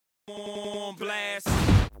on blast.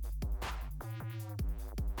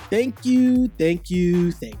 Thank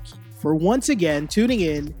you for once again tuning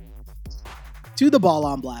in to the Ball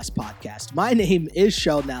on Blast podcast. My name is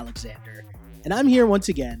Sheldon Alexander, and I'm here once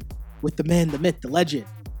again with the man, the myth, the legend,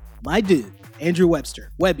 my dude, Andrew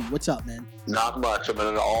Webster. Webby, what's up, man? Not much. I'm in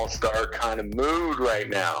an all-star kind of mood right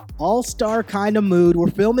now. All-star kind of mood. We're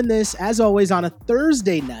filming this, as always, on a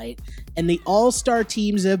Thursday night, and the all-star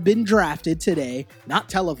teams have been drafted today, not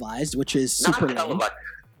televised, which is super lame.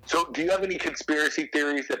 So do you have any conspiracy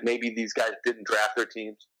theories that maybe these guys didn't draft their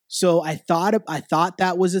teams? So I thought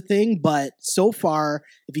that was a thing, but so far,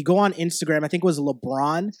 if you go on Instagram, I think it was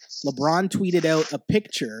LeBron tweeted out a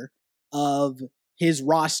picture of his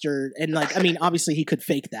roster, and obviously he could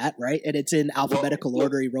fake that, right? And it's in alphabetical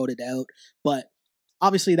order. He wrote it out, but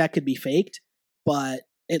obviously that could be faked. But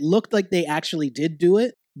it looked like they actually did do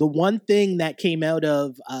it. The one thing that came out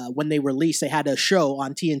of when they released, they had a show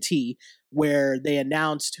on TNT where they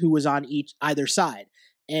announced who was on either side,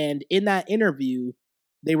 and in that interview,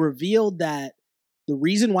 they revealed that the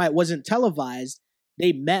reason why it wasn't televised,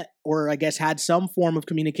 they met, or I guess had some form of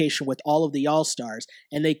communication with all of the All-Stars,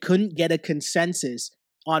 and they couldn't get a consensus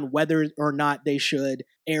on whether or not they should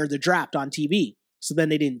air the draft on TV. So then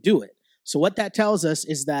they didn't do it. So what that tells us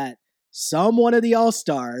is that one of the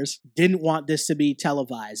All-Stars didn't want this to be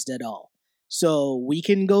televised at all. So we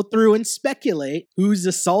can go through and speculate who's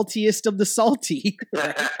the saltiest of the salty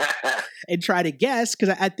and try to guess,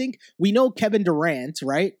 because I think we know Kevin Durant,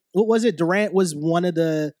 right? What was it? Durant was one of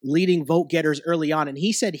the leading vote getters early on, and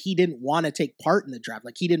he said he didn't want to take part in the draft.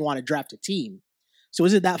 Like, he didn't want to draft a team. So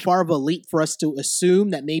is it that far of a leap for us to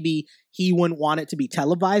assume that maybe he wouldn't want it to be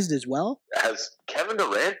televised as well? Has Kevin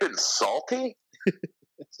Durant been salty?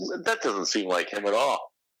 That doesn't seem like him at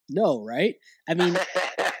all. No, right? I mean,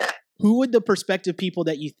 who would the prospective people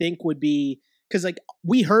that you think would be? Because,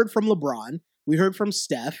 we heard from LeBron, we heard from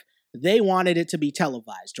Steph, they wanted it to be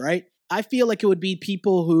televised, right? I feel like it would be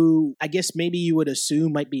people who I guess maybe you would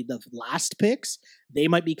assume might be the last picks. They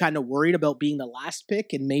might be kind of worried about being the last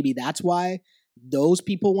pick, and maybe that's why those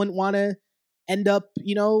people wouldn't want to end up,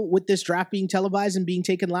 with this draft being televised and being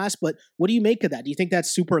taken last. But what do you make of that? Do you think that's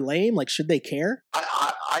super lame? Like, should they care?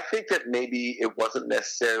 I think that maybe it wasn't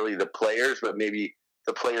necessarily the players, but maybe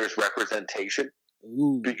the players' representation.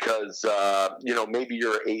 Ooh. Because, maybe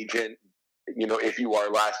your agent, if you are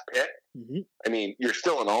last pick, I mean, you're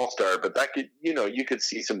still an all-star, but that could, you could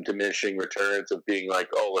see some diminishing returns of being like,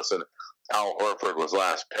 oh, listen, Al Horford was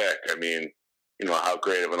last pick. I mean, how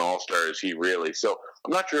great of an all-star is he really? So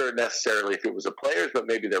I'm not sure necessarily if it was the players, but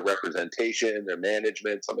maybe their representation, their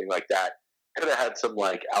management, something like that, could have had some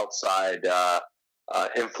outside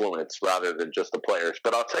influence rather than just the players.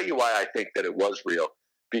 But I'll tell you why I think that it was real,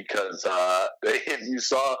 because if you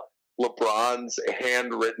saw LeBron's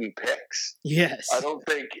handwritten picks. Yes. I don't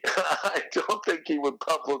think he would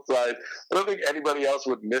publicize. I don't think anybody else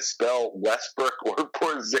would misspell Westbrook or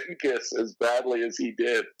Porzingis as badly as he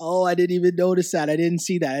did. Oh, I didn't even notice that. I didn't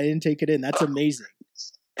see that. I didn't take it in. That's amazing.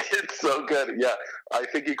 It's so good. Yeah. I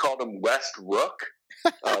think he called him Westrook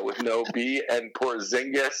with no B, and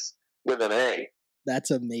Porzingis with an A. That's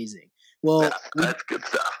amazing. Well, yeah, that's good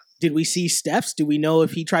stuff. Did we see Steph's? Do we know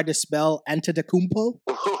if he tried to spell Antetokounmpo?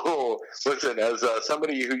 Oh, listen, as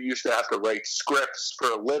somebody who used to have to write scripts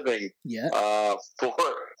for a living,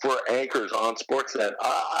 for anchors on Sportsnet,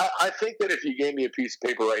 I think that if you gave me a piece of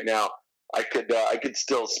paper right now, I could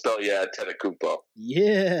still spell you Antetokounmpo.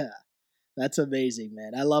 Yeah, that's amazing,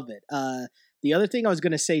 man. I love it. The other thing I was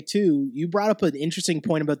going to say too, you brought up an interesting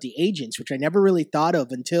point about the agents, which I never really thought of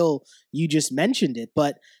until you just mentioned it.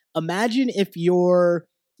 But imagine if you're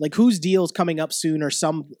whose deal's coming up soon or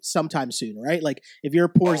sometime soon, right? Like if you're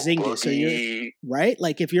Porzingis, or you're right,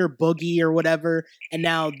 if you're Boogie or whatever, and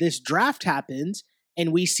now this draft happens,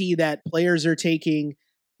 and we see that players are taking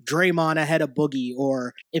Draymond ahead of Boogie,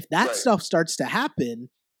 or if that stuff starts to happen,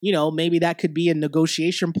 maybe that could be a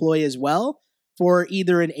negotiation ploy as well for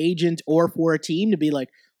either an agent or for a team to be like,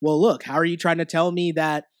 well, look, how are you trying to tell me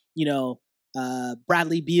that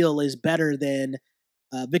Bradley Beal is better than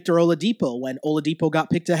Victor Oladipo when Oladipo got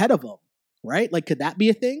picked ahead of him, right? Could that be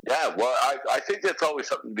a thing? Yeah, well, I think that's always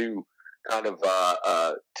something to kind of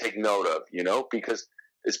take note of, because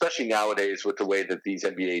especially nowadays with the way that these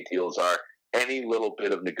NBA deals are, any little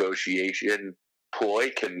bit of negotiation ploy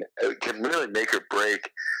can really make or break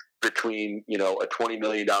between, a $20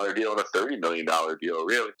 million deal and a $30 million deal,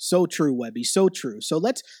 really. So true, Webby, so true. So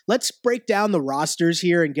let's break down the rosters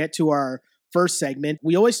here and get to our first segment.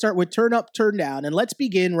 We always start with turn up, turn down, and let's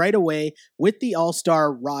begin right away with the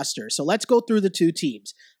All-Star roster. So let's go through the two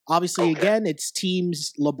teams. Obviously, again, it's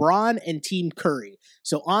teams LeBron and Team Curry.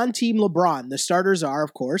 So on Team LeBron, the starters are,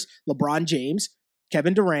 of course, LeBron James,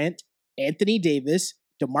 Kevin Durant, Anthony Davis,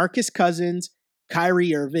 DeMarcus Cousins,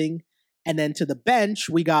 Kyrie Irving. And then to the bench,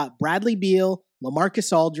 we got Bradley Beal,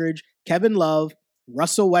 LaMarcus Aldridge, Kevin Love,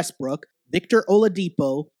 Russell Westbrook, Victor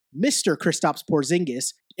Oladipo, Mr. Kristaps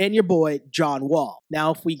Porzingis, and your boy, John Wall.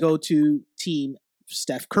 Now, if we go to Team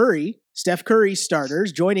Steph Curry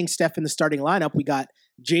starters, joining Steph in the starting lineup, we got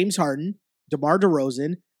James Harden, DeMar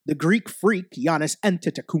DeRozan, the Greek freak, Giannis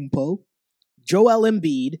Antetokounmpo, Joel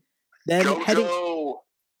Embiid. Then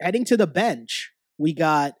heading to the bench, we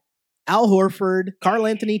got Al Horford, Karl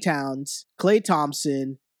Anthony Towns, Klay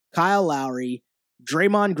Thompson, Kyle Lowry,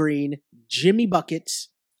 Draymond Green, Jimmy Buckets,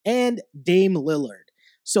 and Dame Lillard.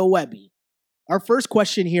 So, Webby, our first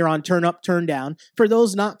question here on Turn Up, Turn Down, for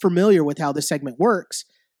those not familiar with how this segment works,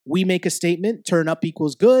 we make a statement, turn up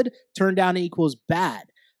equals good, turn down equals bad.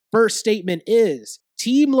 First statement is,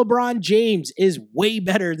 Team LeBron James is way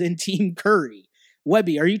better than Team Curry.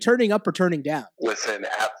 Webby, are you turning up or turning down? Listen,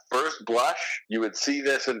 at first blush, you would see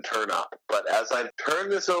this and turn up. But as I've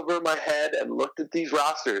turned this over in my head and looked at these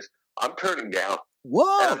rosters, I'm turning down.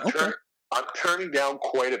 Whoa, I'm turning down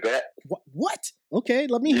quite a bit. What? Okay,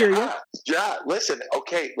 let me hear you. Yeah, listen,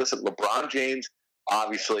 LeBron James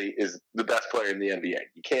obviously is the best player in the NBA.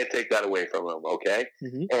 You can't take that away from him, okay?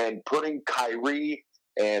 Mm-hmm. And putting Kyrie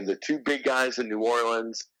and the two big guys in New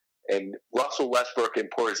Orleans and Russell Westbrook and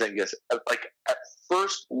Porzingis, like at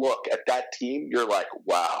first look at that team, you're like,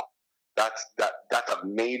 wow, that's a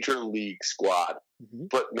major league squad. Mm-hmm.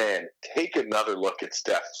 But man, take another look at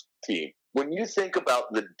Steph's team. When you think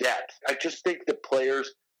about the depth, I just think the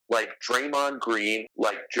players like Draymond Green,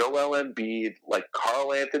 like Joel Embiid, like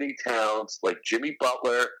Karl Anthony Towns, like Jimmy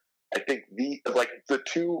Butler, I think the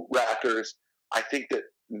two Raptors, I think that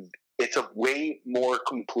it's a way more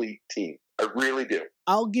complete team. I really do.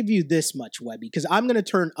 I'll give you this much, Webby, because I'm going to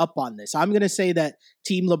turn up on this. I'm going to say that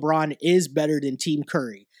Team LeBron is better than Team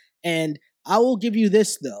Curry. And I will give you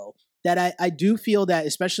this, though, that I do feel that,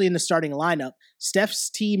 especially in the starting lineup, Steph's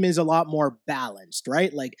team is a lot more balanced,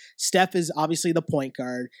 right? Like, Steph is obviously the point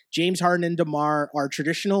guard. James Harden and DeMar are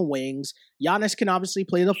traditional wings. Giannis can obviously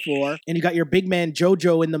play the floor. And you got your big man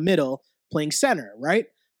JoJo in the middle playing center, right?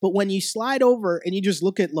 But when you slide over and you just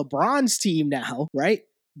look at LeBron's team now, right?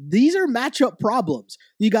 These are matchup problems.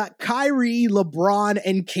 You got Kyrie, LeBron,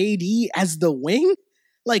 and KD as the wing?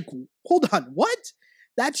 Like, hold on, what?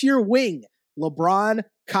 That's your wing. LeBron,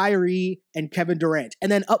 Kyrie, and Kevin Durant.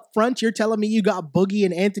 And then up front, you're telling me you got Boogie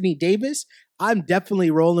and Anthony Davis? I'm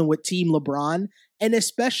definitely rolling with Team LeBron. And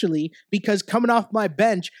especially because coming off my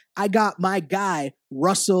bench, I got my guy,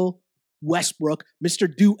 Russell Westbrook, Mr.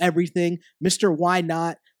 Do Everything, Mr. Why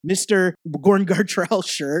Not, Mr. Gordon Gartrell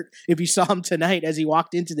shirt. If you saw him tonight as he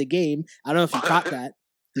walked into the game, I don't know if you caught that.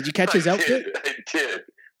 Did you catch his outfit? I did.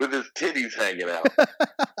 With his titties hanging out.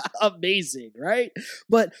 Amazing, right?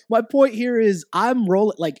 But my point here is I'm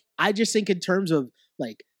rolling, like, I just think in terms of,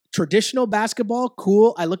 like, traditional basketball,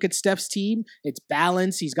 cool. I look at Steph's team. It's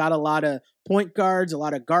balanced. He's got a lot of point guards, a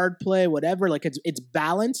lot of guard play, whatever. Like, it's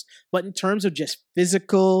balanced. But in terms of just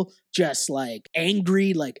physical, just, like,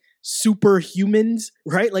 angry, like, superhumans,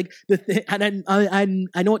 right? Like, the thing, and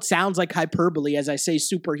I know it sounds like hyperbole as I say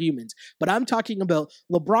superhumans, but I'm talking about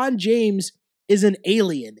LeBron James is an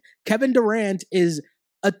alien. Kevin Durant is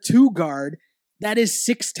a 2-guard that is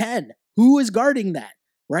 6'10". Who is guarding that,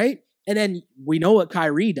 right? And then we know what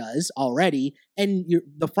Kyrie does already. And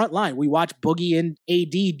the front line, we watch Boogie and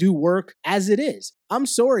AD do work as it is. I'm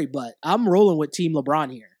sorry, but I'm rolling with Team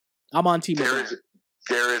LeBron here. I'm on Team LeBron.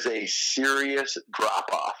 There is a serious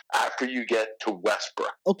drop-off after you get to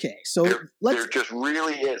Westbrook. Okay, so there just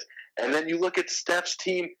really is. And then you look at Steph's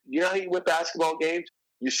team. You know how you win basketball games?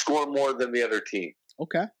 You score more than the other team.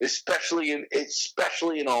 Okay. Especially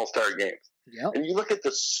in all-star games. Yep. And you look at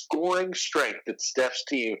the scoring strength that Steph's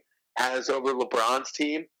team has over LeBron's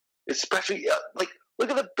team, especially, look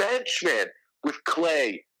at the bench, man, with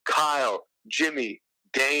Klay, Kyle, Jimmy,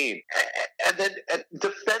 Dame, and then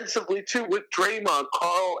defensively, too, with Draymond,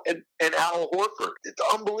 Karl, and Al Horford. It's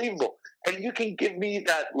unbelievable. And you can give me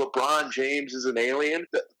that LeBron James is an alien.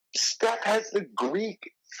 Steph has the Greek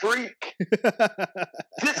freak.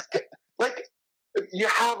 You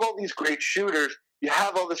have all these great shooters, you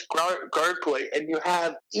have all this guard play, and you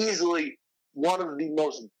have easily one of the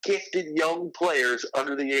most gifted young players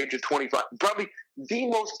under the age of 25. Probably the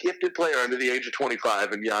most gifted player under the age of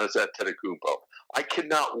 25 in Giannis Antetokounmpo. I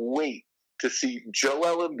cannot wait to see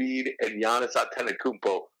Joel Embiid and Giannis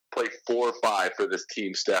Antetokounmpo play 4 or 5 for this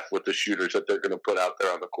team, Steph, with the shooters that they're going to put out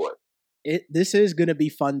there on the court. This is going to be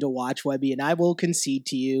fun to watch, Webby, and I will concede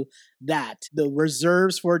to you that the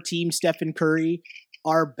reserves for Team Stephen Curry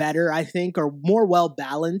are better, I think, or more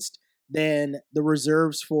well-balanced than the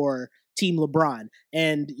reserves for Team LeBron.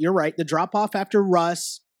 And you're right, the drop-off after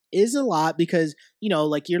Russ is a lot because,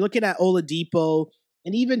 like you're looking at Oladipo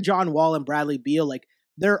and even John Wall and Bradley Beal, like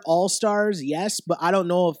they're all-stars, yes, but I don't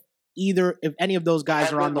know if any of those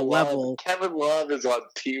guys are on the level. Kevin Love is on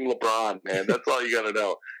Team LeBron, man. That's all you got to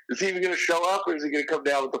know. Is he even going to show up or is he going to come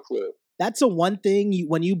down with the flu? That's the one thing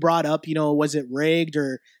when you brought up, was it rigged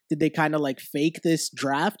or did they kind of like fake this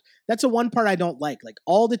draft? That's the one part I don't like. Like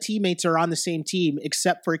all the teammates are on the same team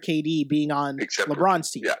except for KD being on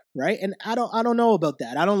LeBron's team, right? And I don't know about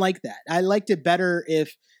that. I don't like that. I liked it better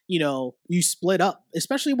if, you split up,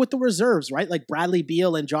 especially with the reserves, right? Like Bradley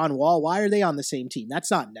Beal and John Wall, why are they on the same team?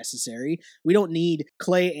 That's not necessary. We don't need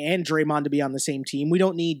Clay and Draymond to be on the same team. We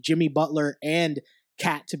don't need Jimmy Butler and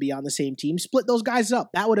Cat to be on the same team. Split those guys up.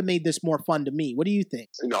 That would have made this more fun to me. What do you think?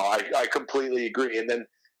 No, I completely agree. And then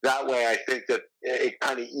that way, I think that it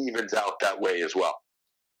kind of evens out that way as well.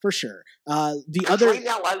 For sure. Right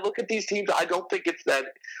now, I look at these teams. I don't think it's that.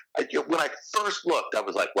 When I first looked, I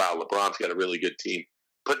was like, "Wow, LeBron's got a really good team."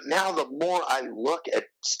 But now, the more I look at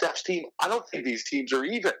Steph's team, I don't think these teams are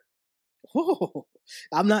even. Oh,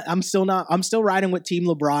 I'm still riding with Team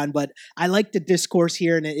LeBron, but I like the discourse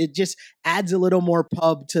here, and it just adds a little more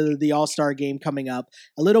pub to the All-Star game coming up,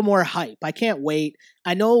 a little more hype. I can't wait.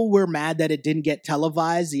 I know we're mad that it didn't get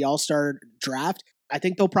televised, the All-Star draft. I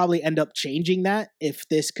think they'll probably end up changing that if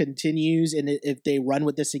this continues and if they run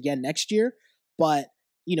with this again next year. But,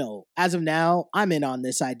 as of now, I'm in on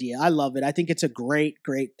this idea. I love it. I think it's a great,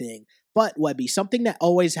 great thing. But, Webby, something that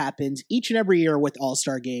always happens each and every year with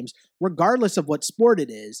All-Star games, regardless of what sport it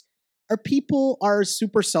is, people are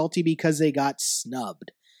super salty because they got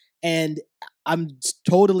snubbed. And I'm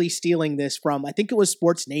totally stealing this from, I think it was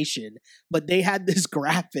Sports Nation, but they had this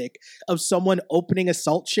graphic of someone opening a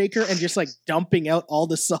salt shaker and just like dumping out all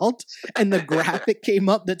the salt. And the graphic came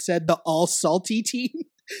up that said the all salty team.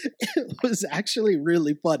 It was actually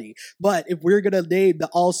really funny. But if we're going to name the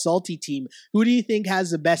all salty team, who do you think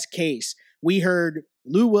has the best case? We heard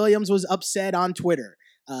Lou Williams was upset on Twitter.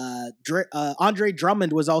 Andre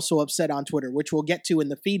Drummond was also upset on Twitter, which we'll get to in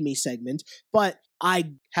the Feed Me segment. But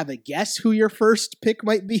I have a guess who your first pick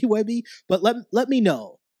might be, Webby. But let me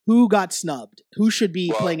know. Who got snubbed? Who should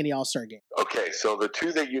be playing in the All-Star game? Okay, so the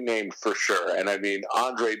two that you named for sure, and I mean,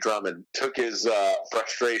 Andre Drummond took his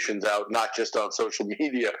frustrations out not just on social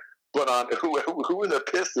media, but on who were the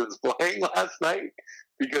Pistons playing last night?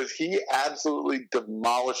 Because he absolutely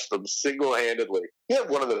demolished them single-handedly. He had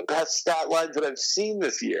one of the best stat lines that I've seen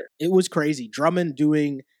this year. It was crazy. Drummond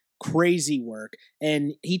doing crazy work,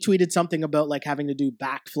 and he tweeted something about like having to do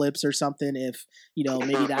backflips or something if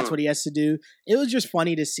maybe that's what he has to do. It was just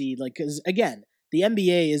funny to see, like, because again, the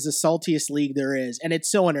NBA is the saltiest league there is, and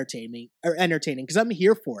it's so entertaining because I'm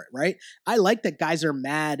here for it, right? I like that guys are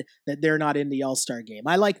mad that they're not in the All-Star game.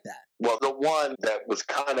 I like that. Well, the one that was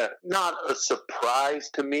kind of not a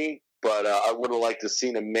surprise to me, but I would have liked to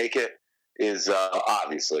seen him make it is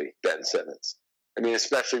obviously Ben Simmons. I mean,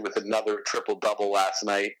 especially with another triple-double last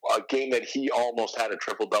night, a game that he almost had a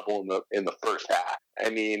triple-double in the first half. I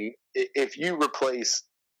mean, if you replace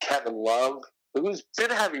Kevin Love, who's been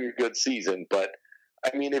having a good season, but,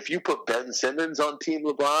 I mean, if you put Ben Simmons on Team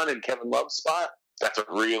LeBron and Kevin Love's spot, that's a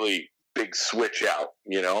really big switch out.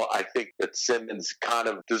 I think that Simmons kind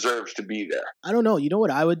of deserves to be there. I don't know. You know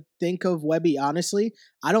what I would think of, Webby, honestly?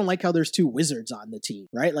 I don't like how there's two Wizards on the team,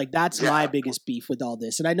 right? Like, that's my biggest beef with all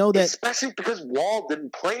this. And I know that... Especially because Wall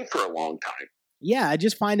didn't play for a long time. Yeah, I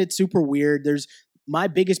just find it super weird. My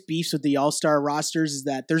biggest beefs with the All-Star rosters is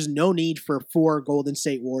that there's no need for 4 Golden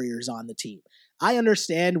State Warriors on the team. I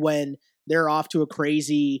understand when they're off to a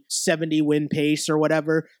crazy 70-win pace or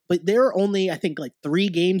whatever, but they're only, I think, like 3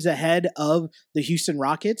 games ahead of the Houston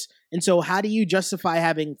Rockets. And so how do you justify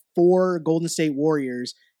having 4 Golden State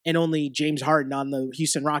Warriors and only James Harden on the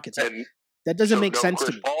Houston Rockets? That doesn't make sense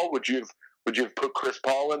to me. Paul, would you have put Chris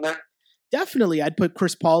Paul in there? Definitely, I'd put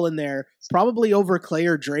Chris Paul in there, probably over Clay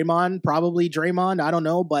or Draymond, probably Draymond, I don't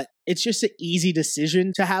know, but it's just an easy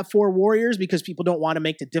decision to have 4 Warriors because people don't want to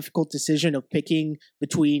make the difficult decision of picking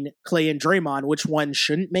between Clay and Draymond, which one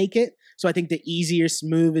shouldn't make it. So I think the easiest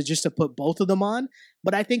move is just to put both of them on,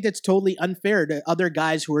 but I think that's totally unfair to other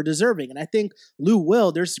guys who are deserving. And I think Lou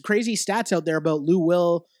Will, there's crazy stats out there about Lou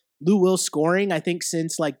Will Lou Will scoring, I think,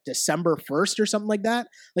 since like December 1st or something like that.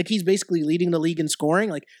 Like, he's basically leading the league in scoring.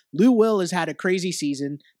 Like, Lou Will has had a crazy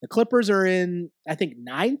season. The Clippers are in, I think,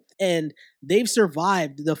 9th, and they've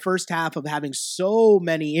survived the first half of having so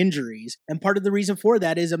many injuries. And part of the reason for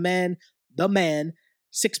that is the man,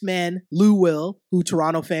 six-man Lou Will, who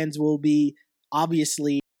Toronto fans will be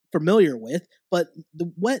obviously familiar with. But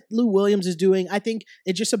what Lou Williams is doing, I think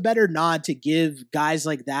it's just a better nod to give guys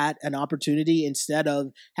like that an opportunity instead of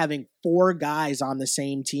having 4 guys on the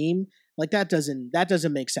same team. Like, that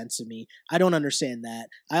doesn't make sense to me. I don't understand that.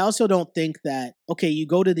 I also don't think that, okay, you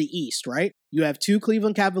go to the East, right? You have 2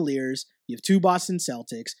 Cleveland Cavaliers, you have 2 Boston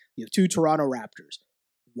Celtics, you have 2 Toronto Raptors.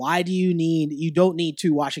 Why do you don't need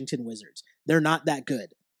 2 Washington Wizards. They're not that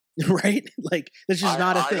good, right? Like, that's just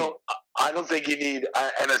not a thing. I don't think you need,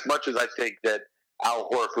 and as much as I think that Al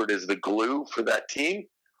Horford is the glue for that team,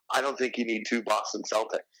 I don't think you need 2 Boston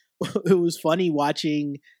Celtics. It was funny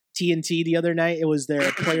watching TNT the other night. It was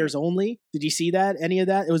their players only. Did you see that? Any of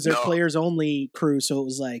that? It was their players only crew. So it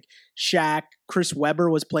was like Shaq, Chris Webber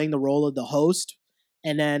was playing the role of the host,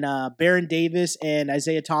 and then Baron Davis and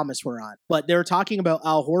Isaiah Thomas were on. But they were talking about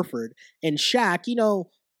Al Horford and Shaq.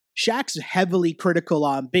 Shaq's heavily critical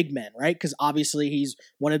on big men, right? Because obviously he's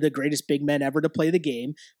one of the greatest big men ever to play the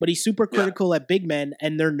game, but he's super critical at big men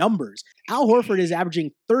and their numbers. Al Horford is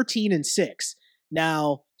averaging 13 and 6.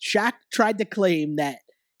 Now, Shaq tried to claim that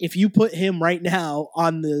if you put him right now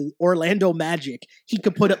on the Orlando Magic, he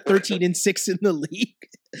could put up 13 and 6 in the league,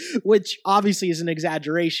 which obviously is an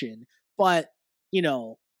exaggeration. But,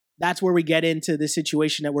 that's where we get into the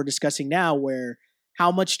situation that we're discussing now, where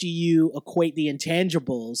how much do you equate the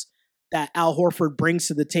intangibles that Al Horford brings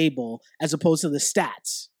to the table as opposed to the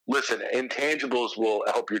stats? Listen, intangibles will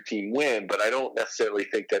help your team win, but I don't necessarily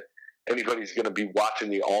think that anybody's going to be watching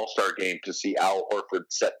the All-Star game to see Al Horford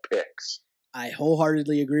set picks. I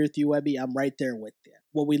wholeheartedly agree with you, Webby. I'm right there with you.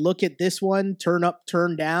 When we look at this one, turn up,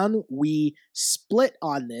 turn down, we split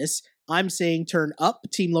on this. I'm saying turn up.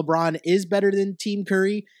 Team LeBron is better than Team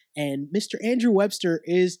Curry, and Mr. Andrew Webster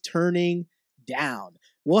is turning down.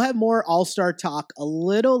 We'll have more All-Star talk a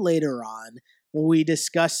little later on when we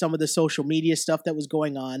discuss some of the social media stuff that was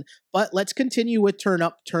going on. But let's continue with turn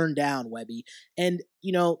up, turn down, Webby. And,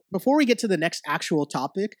 before we get to the next actual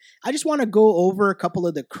topic, I just want to go over a couple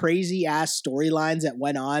of the crazy-ass storylines that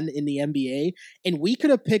went on in the NBA. And we could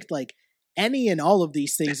have picked, like, any and all of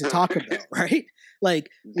these things to talk about, right? Like,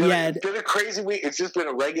 it's been a crazy week. It's just been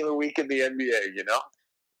a regular week in the NBA,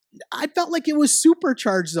 I felt like it was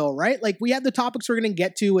supercharged though, right? Like, we had the topics we're going to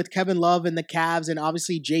get to with Kevin Love and the Cavs and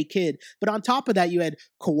obviously J. Kidd. But on top of that, you had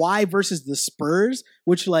Kawhi versus the Spurs,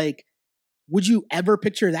 which, like, would you ever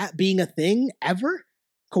picture that being a thing ever?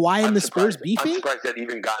 Kawhi and the Spurs beefing? I'm surprised that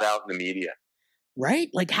even got out in the media. Right?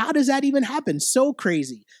 Like, how does that even happen? So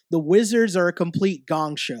crazy. The Wizards are a complete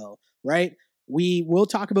gong show, right? We will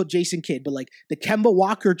talk about Jason Kidd, but like the Kemba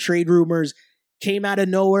Walker trade rumors came out of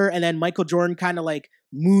nowhere, and then Michael Jordan kind of like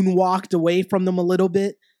moonwalked away from them a little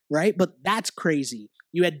bit, right? But that's crazy.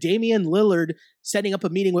 You had Damian Lillard setting up a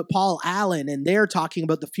meeting with Paul Allen, and they're talking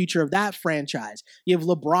about the future of that franchise. You have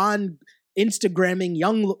LeBron Instagramming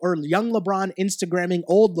young LeBron Instagramming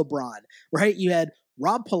old LeBron, right? You had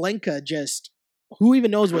Rob Pelinka who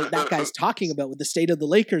even knows what that guy's talking about with the state of the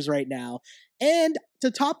Lakers right now. And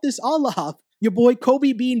to top this all off, your boy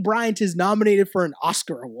Kobe Bean Bryant is nominated for an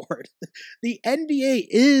Oscar award. The NBA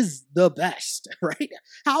is the best, right?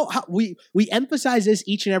 How we emphasize this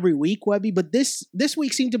each and every week, Webby, but this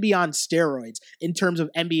week seemed to be on steroids in terms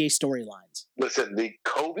of NBA storylines. Listen, the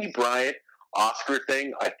Kobe Bryant Oscar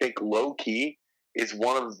thing, I think low key is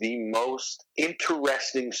one of the most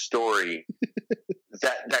interesting story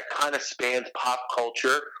that kind of spans pop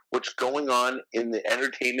culture, what's going on in the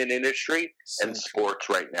entertainment industry and sports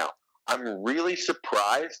right now. I'm really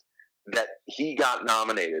surprised that he got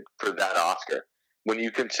nominated for that Oscar when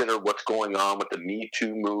you consider what's going on with the Me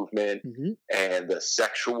Too movement and the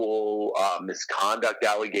sexual misconduct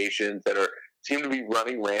allegations that seem to be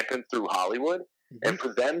running rampant through Hollywood. And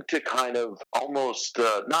for them to kind of almost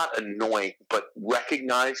not anoint, but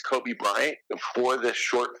recognize Kobe Bryant for this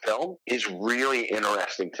short film is really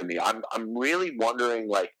interesting to me. I'm really wondering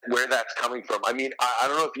like where that's coming from. I mean, I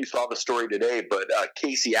don't know if you saw the story today, but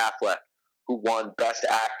Casey Affleck, who won Best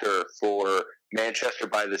Actor for Manchester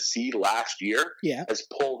by the Sea last year, has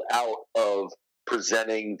pulled out of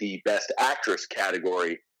presenting the Best Actress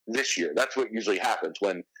category this year. That's what usually happens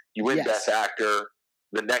when you win Best Actor.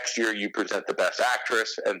 The next year you present the Best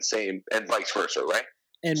Actress and vice versa, right?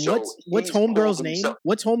 And So what's he's homegirl's pulled name? himself-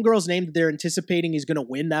 What's homegirl's name that they're anticipating is going to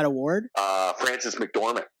win that award? Frances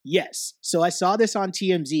McDormand. Yes. So I saw this on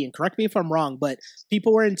TMZ, and correct me if I'm wrong, but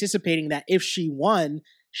people were anticipating that if she won,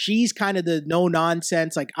 she's kind of the no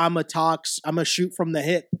nonsense, like I'm a shoot from the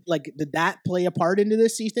hip. Like, did that play a part into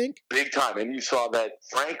this, you think? Big time. And you saw that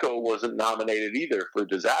Franco wasn't nominated either for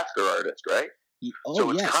Disaster Artist, right? Oh,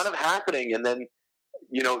 so it's yes. kind of happening. And then,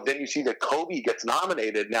 then you see that Kobe gets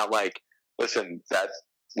nominated. Now, like, listen, that's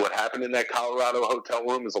what happened in that Colorado hotel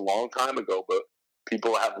room is a long time ago, but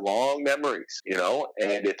people have long memories,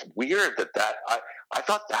 and it's weird that I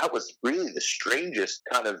thought that was really the strangest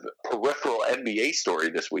kind of peripheral NBA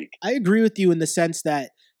story this week. I agree with you in the sense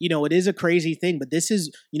that, it is a crazy thing, but this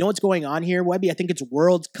is, what's going on here, Webby? I think it's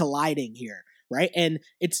worlds colliding here, right? And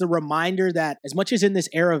it's a reminder that as much as in this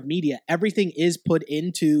era of media, everything is put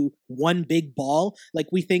into one big ball. Like,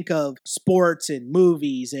 we think of sports and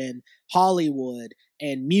movies and Hollywood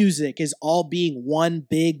and music is all being one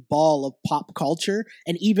big ball of pop culture,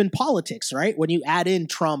 and even politics, right? When you add in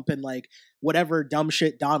Trump and like whatever dumb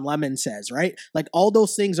shit Don Lemon says, right? Like, all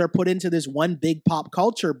those things are put into this one big pop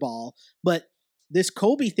culture ball. But this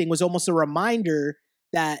Kobe thing was almost a reminder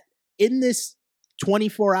that in this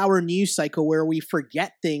 24-hour news cycle where we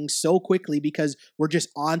forget things so quickly because we're just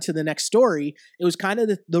on to the next story, it was kind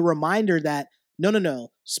of the reminder that no,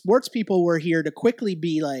 sports people were here to quickly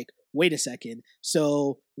be like, wait a second.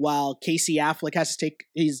 So while Casey Affleck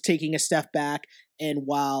he's taking a step back, and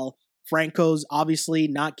while Franco's obviously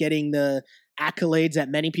not getting the accolades that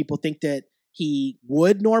many people think that he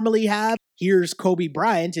would normally have, here's Kobe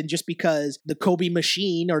Bryant. And just because the Kobe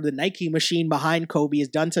machine or the Nike machine behind Kobe has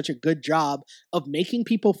done such a good job of making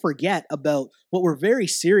people forget about what were very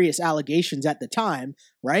serious allegations at the time,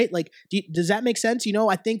 right? Like, does that make sense?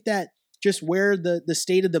 I think that just where the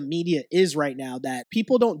state of the media is right now, that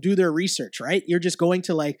people don't do their research, right? You're just going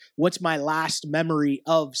to like, what's my last memory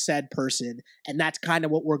of said person? And that's kind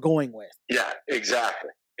of what we're going with. Yeah,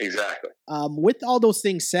 exactly. With all those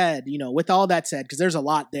things said, with all that said, because there's a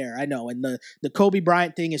lot there, I know. And the Kobe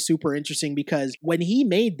Bryant thing is super interesting because when he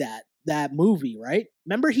made that movie, right?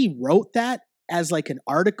 Remember he wrote that as like an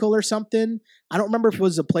article or something. I don't remember if it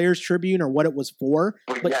was a Players Tribune or what it was for.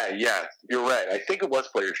 But yeah, you're right. I think it was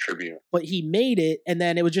Players Tribune. But he made it, and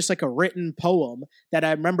then it was just like a written poem that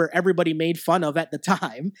I remember everybody made fun of at the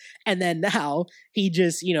time. And then now he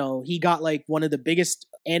just, he got like one of the biggest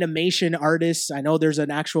animation artists. I know there's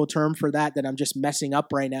an actual term for that I'm just messing up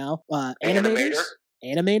right now. Animators?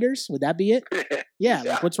 Would that be it? Yeah.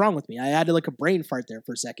 Like, what's wrong with me? I had like a brain fart there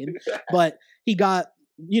for a second. But he got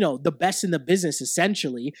the best in the business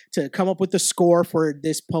essentially to come up with the score for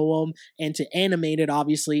this poem and to animate it,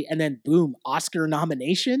 obviously. And then boom, Oscar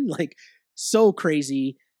nomination. Like, so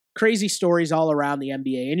crazy stories all around the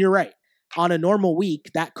NBA. And you're right. On a normal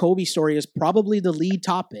week, that Kobe story is probably the lead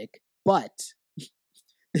topic, but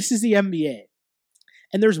this is the NBA.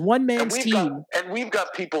 And there's one man's team. We've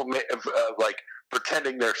got people like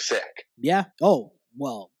pretending they're sick. Yeah. Oh,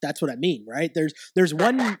 well, that's what I mean, right? There's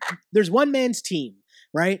one man's team,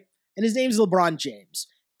 right? And his name's LeBron James.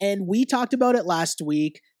 And we talked about it last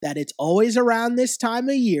week that it's always around this time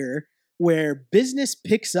of year where business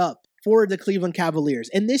picks up for the Cleveland Cavaliers.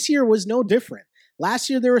 And this year was no different. Last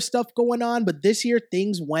year there was stuff going on, but this year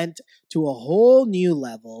things went to a whole new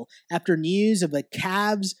level after news of a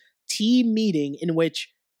Cavs team meeting in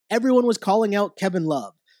which everyone was calling out Kevin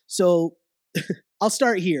Love. So I'll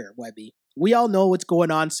start here, Webby. We all know what's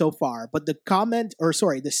going on so far, but the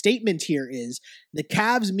statement here is the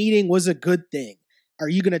Cavs meeting was a good thing. Are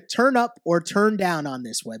you going to turn up or turn down on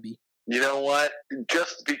this, Webby? You know what?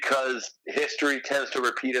 Just because history tends to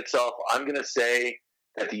repeat itself, I'm going to say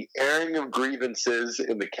that the airing of grievances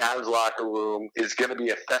in the Cavs locker room is going to be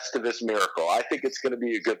a Festivus miracle. I think it's going to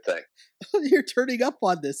be a good thing. You're turning up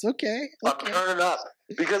on this. Okay. I'm turning up.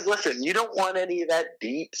 Because, listen, you don't want any of that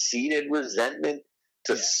deep-seated resentment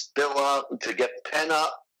to spill out, to get pent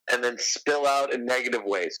up and then spill out in negative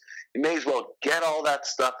ways. You may as well get all that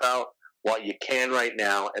stuff out while you can right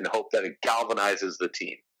now and hope that it galvanizes the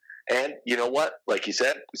team. And you know what? Like you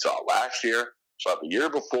said, we saw it last year, saw it the year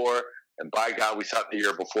before, and by God, we saw it the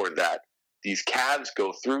year before that. These Cavs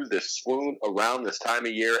go through this swoon around this time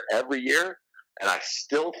of year every year, and I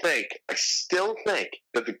still think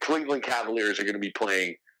that the Cleveland Cavaliers are going to be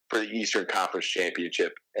playing for the Eastern Conference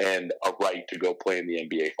Championship and a right to go play in the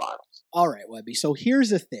NBA Finals. All right, Webby. So here's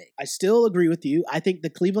the thing. I still agree with you. I think the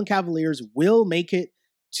Cleveland Cavaliers will make it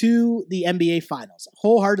to the NBA Finals.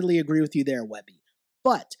 Wholeheartedly agree with you there, Webby.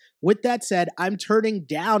 But with that said, I'm turning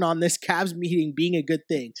down on this Cavs meeting being a good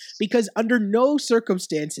thing, because under no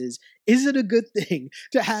circumstances is it a good thing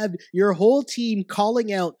to have your whole team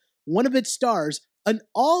calling out one of its stars, an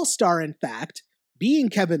all-star in fact, being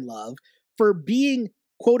Kevin Love, for being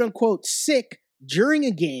quote-unquote sick during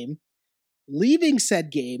a game, leaving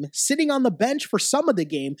said game, sitting on the bench for some of the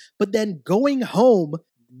game, but then going home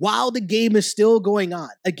while the game is still going on.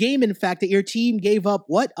 A game, in fact, that your team gave up,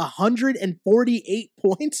 148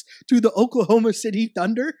 points to the Oklahoma City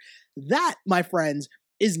Thunder? That, my friends,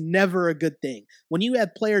 is never a good thing. When you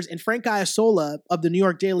have players, and Frank Iasola of the New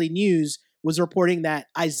York Daily News was reporting that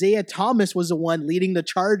Isaiah Thomas was the one leading the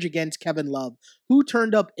charge against Kevin Love, who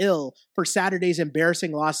turned up ill for Saturday's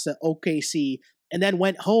embarrassing loss to OKC and then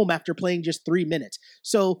went home after playing just 3 minutes.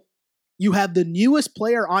 So you have the newest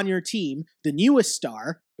player on your team, the newest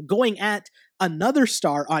star, going at another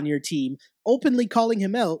star on your team, openly calling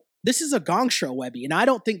him out. This is a gong show, Webby, and I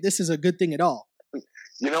don't think this is a good thing at all.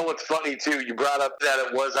 You know what's funny, too? You brought up that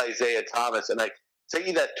it was Isaiah Thomas, and I sent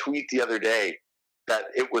you that tweet the other day that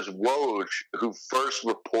it was Woj who first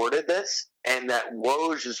reported this, and that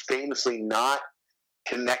Woj is famously not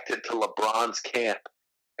connected to LeBron's camp.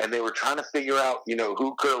 And they were trying to figure out,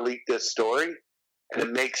 who could have leaked this story. And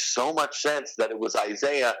it makes so much sense that it was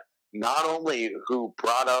Isaiah, not only who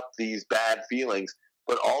brought up these bad feelings,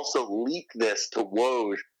 but also leaked this to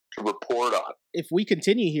Woj to report on. If we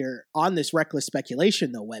continue here on this reckless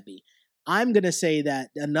speculation, though, Webby, I'm going to say that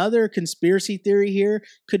another conspiracy theory here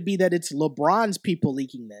could be that it's LeBron's people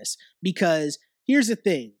leaking this. Because here's the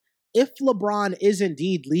thing. If LeBron is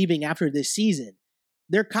indeed leaving after this season,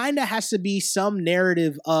 there kind of has to be some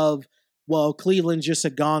narrative of, well, Cleveland's just a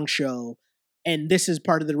gong show, and this is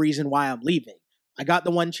part of the reason why I'm leaving. I got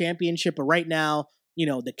the one championship, but right now,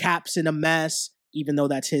 the Cap's in a mess, even though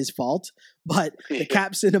that's his fault. But the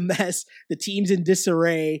Cap's in a mess, the team's in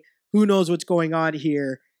disarray, who knows what's going on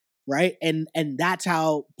here, right? And that's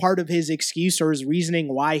how part of his excuse or his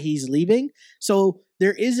reasoning why he's leaving. So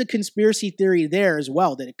there is a conspiracy theory there as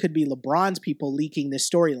well, that it could be LeBron's people leaking this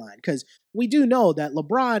storyline, because we do know that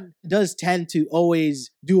LeBron does tend to always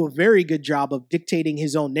do a very good job of dictating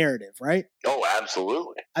his own narrative, right? Oh,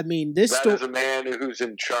 absolutely. I mean, that is a man who's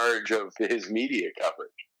in charge of his media coverage.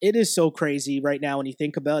 It is so crazy right now when you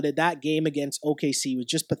think about it. That game against OKC was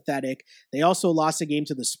just pathetic. They also lost a game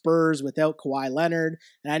to the Spurs without Kawhi Leonard.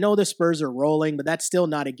 And I know the Spurs are rolling, but that's still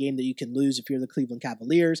not a game that you can lose if you're the Cleveland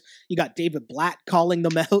Cavaliers. You got David Blatt calling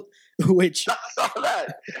them out, which... I saw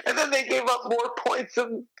that. And then they gave up more points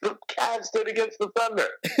than the Cavs did against the Thunder.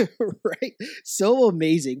 Right? So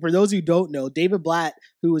amazing. For those who don't know, David Blatt,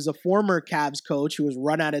 who was a former Cavs coach who was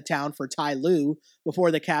run out of town for Ty Lue before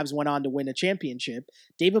the Cavs went on to win a championship,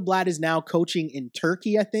 David Blatt is now coaching in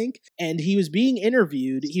Turkey, I think, and he was being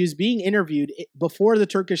interviewed. He was being interviewed before the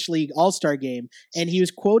Turkish League All-Star game, and he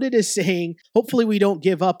was quoted as saying, "Hopefully we don't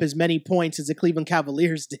give up as many points as the Cleveland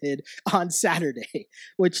Cavaliers did on Saturday,"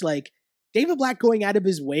 which, David Blatt going out of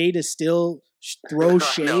his way to still throw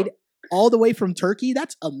shade all the way from Turkey,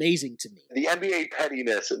 that's amazing to me. The NBA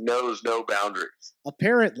pettiness knows no boundaries.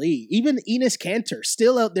 Apparently. Even Enes Kanter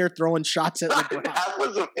still out there throwing shots at LeBron. That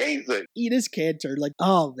was amazing. Enes Kanter,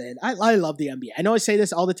 oh man, I love the NBA. I know I say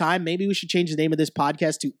this all the time. Maybe we should change the name of this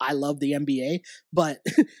podcast to I Love the NBA, but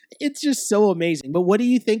it's just so amazing. But what do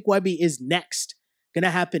you think, Webby, is next? Going to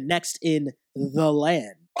happen next in the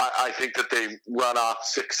land? I think that they run off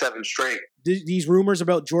 6-7 straight. These rumors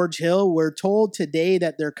about George Hill, we're told today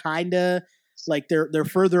that they're kind of they're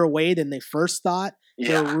further away than they first thought.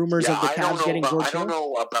 There are rumors of the Cavs getting George Hill. I don't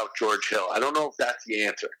know about George Hill. I don't know if that's the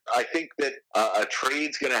answer. I think that a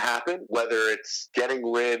trade's going to happen, whether it's getting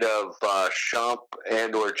rid of Shump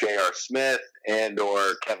and or J.R. Smith and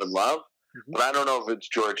or Kevin Love. Mm-hmm. But I don't know if it's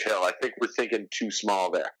George Hill. I think we're thinking too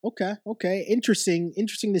small there. Okay. Interesting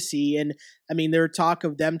to see. And I mean, there are talk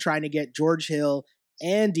of them trying to get George Hill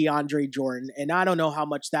and DeAndre Jordan, and I don't know how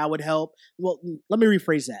much that would help. Well, let me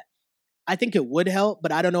rephrase that. I think it would help,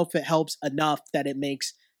 but I don't know if it helps enough that it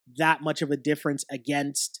makes that much of a difference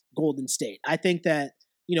against Golden State. I think that,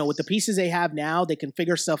 with the pieces they have now, they can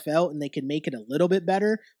figure stuff out and they can make it a little bit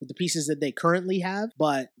better with the pieces that they currently have.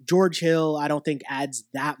 But George Hill, I don't think adds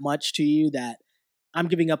that much to you that I'm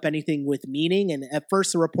giving up anything with meaning. And at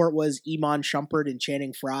first the report was Iman Shumpert and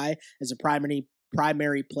Channing Frye as the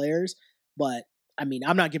primary players. But I mean,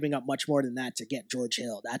 I'm not giving up much more than that to get George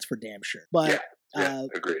Hill. That's for damn sure. But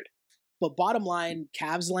agreed. But bottom line,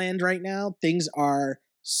 Cavs land right now, things are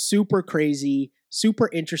super crazy, super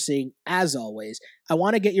interesting, as always. I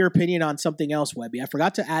want to get your opinion on something else, Webby. I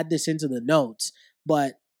forgot to add this into the notes,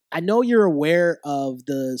 but I know you're aware of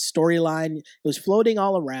the storyline. It was floating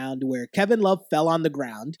all around where Kevin Love fell on the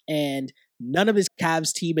ground and none of his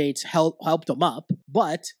Cavs teammates helped him up.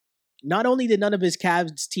 But not only did none of his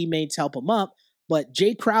Cavs teammates help him up, but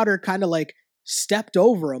Jay Crowder kind of like stepped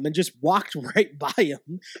over him and just walked right by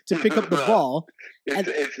him to pick up the ball.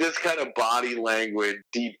 It's this kind of body language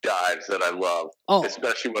deep dives that I love,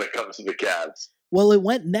 especially when it comes to the Cavs. Well, it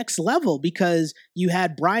went next level because you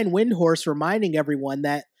had Brian Windhorst reminding everyone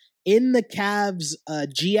that in the Cavs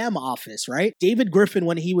GM office, right? David Griffin,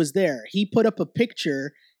 when he was there, he put up a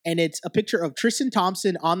picture, and it's a picture of Tristan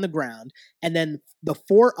Thompson on the ground, and then the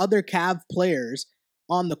 4 other Cav players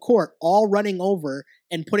on the court all running over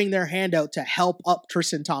and putting their hand out to help up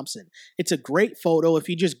Tristan Thompson. It's a great photo. If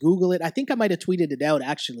you just Google it, I think I might have tweeted it out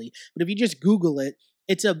actually, but if you just Google it,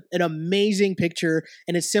 it's an amazing picture,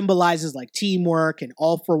 and it symbolizes like teamwork and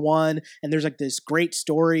all for one. And there's like this great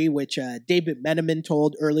story, which David Meneman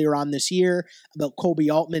told earlier on this year about Kobe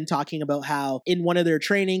Altman talking about how in one of their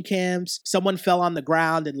training camps, someone fell on the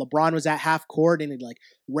ground and LeBron was at half court and he like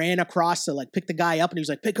ran across to like pick the guy up, and he was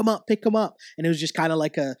like, pick him up. And it was just kind of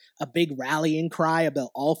like a big rallying cry about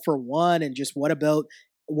all for one and just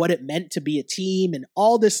what it meant to be a team and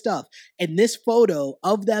all this stuff. And this photo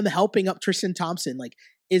of them helping up Tristan Thompson, like,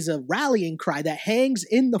 is a rallying cry that hangs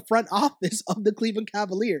in the front office of the Cleveland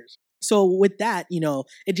Cavaliers. So with that,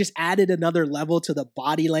 it just added another level to the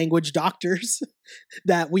body language doctors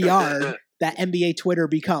that we are, that NBA Twitter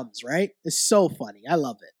becomes, right? It's so funny. I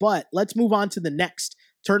love it. But let's move on to the next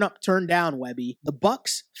turn up, turn down, Webby. The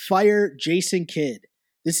Bucks fire Jason Kidd.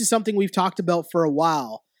 This is something we've talked about for a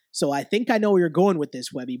while. So I think I know where you're going with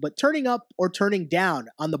this, Webby, but turning up or turning down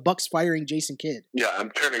on the Bucks firing Jason Kidd? Yeah,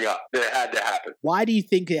 I'm turning up. It had to happen. Why do you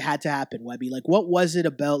think it had to happen, Webby? Like, what was it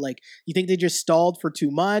about? Like, you think they just stalled for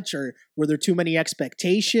too much, or were there too many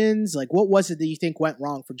expectations? Like, what was it that you think went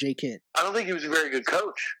wrong for Jay Kidd? I don't think he was a very good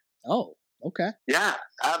coach. Oh, okay. Yeah,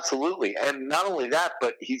 absolutely. And not only that,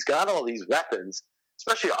 but he's got all these weapons,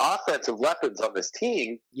 especially offensive weapons on this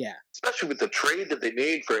team. Yeah. Especially with the trade that they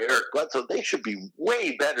made for Eric Bledsoe, they should be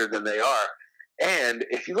way better than they are. And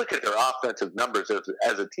if you look at their offensive numbers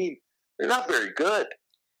as a team, they're not very good.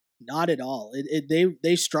 Not at all.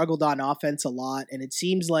 They struggled on offense a lot, and it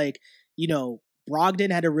seems like,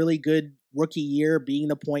 Brogdon had a really good rookie year being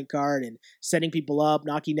the point guard and setting people up,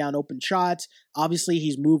 knocking down open shots. Obviously,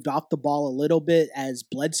 he's moved off the ball a little bit as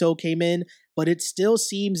Bledsoe came in, but it still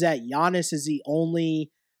seems that Giannis is the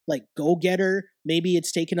only go-getter. Maybe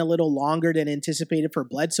it's taken a little longer than anticipated for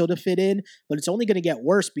Bledsoe to fit in, but it's only going to get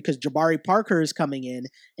worse because Jabari Parker is coming in.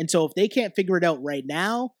 And so if they can't figure it out right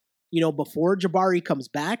now, before Jabari comes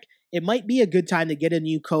back, it might be a good time to get a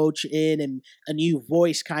new coach in and a new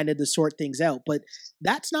voice kind of to sort things out. But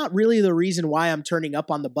that's not really the reason why I'm turning up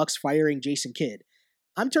on the Bucks firing Jason Kidd.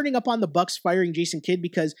 I'm turning up on the Bucks firing Jason Kidd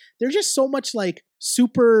because there's just so much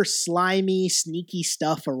super slimy, sneaky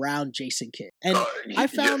stuff around Jason Kidd. And I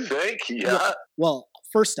found, you think? Yeah. Well,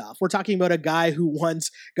 first off, we're talking about a guy who once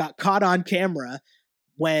got caught on camera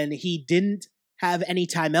when he didn't have any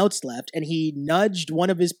timeouts left, and he nudged one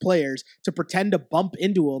of his players to pretend to bump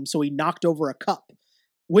into him, so he knocked over a cup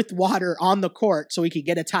with water on the court so he could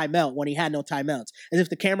get a timeout when he had no timeouts, as if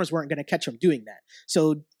the cameras weren't going to catch him doing that.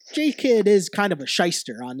 So Jay Kidd is kind of a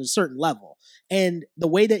shyster on a certain level, and the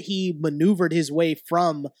way that he maneuvered his way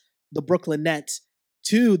from the Brooklyn Nets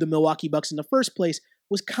to the Milwaukee Bucks in the first place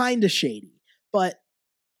was kind of shady. But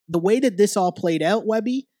the way that this all played out,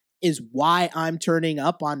 Webby, is why I'm turning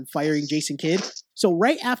up on firing Jason Kidd. So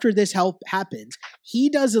right after this happens, he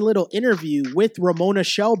does a little interview with Ramona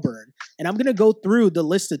Shelburne, and I'm going to go through the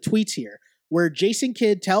list of tweets here, where Jason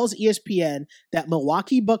Kidd tells ESPN that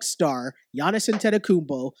Milwaukee Bucks star Giannis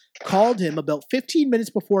Antetokounmpo called him about 15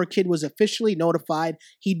 minutes before Kidd was officially notified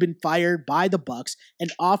he'd been fired by the Bucks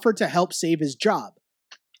and offered to help save his job.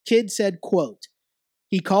 Kidd said, quote,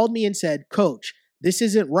 "He called me and said, 'Coach, this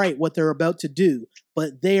isn't right what they're about to do,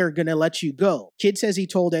 but they are going to let you go.' Kidd says he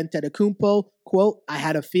told Antetokounmpo, quote, 'I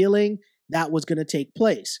had a feeling that was going to take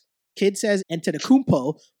place.' Kidd says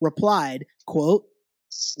Antetokounmpo replied, quote,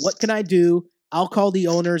 'What can I do? I'll call the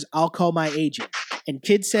owners. I'll call my agent.' And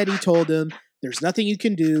Kidd said he told him, 'There's nothing you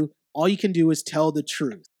can do. All you can do is tell the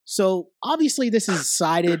truth.' So obviously this is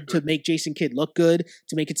decided to make Jason Kidd look good,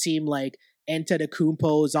 to make it seem like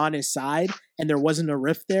Antetokounmpo is on his side and there wasn't a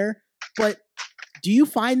rift there. But do you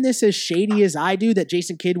find this as shady as I do, that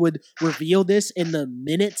Jason Kidd would reveal this in the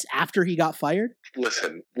minutes after he got fired?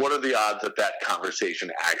 Listen, what are the odds that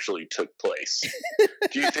conversation actually took place?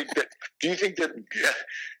 Do you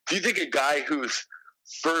think a guy whose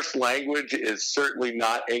first language is certainly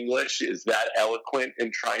not English is that eloquent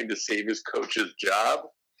in trying to save his coach's job?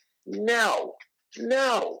 No.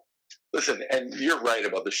 Listen, and you're right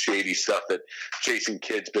about the shady stuff that Jason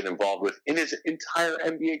Kidd's been involved with in his entire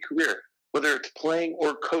NBA career, whether it's playing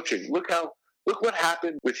or coaching. Look what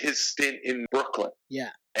happened with his stint in Brooklyn. Yeah.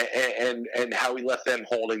 And how he left them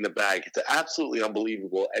holding the bag. It's absolutely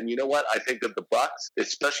unbelievable. And you know what? I think that the Bucks,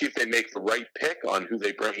 especially if they make the right pick on who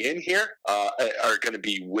they bring in here, are going to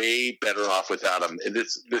be way better off without him.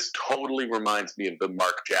 This totally reminds me of the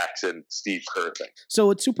Mark Jackson, Steve Kerr thing.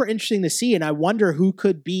 So it's super interesting to see, and I wonder who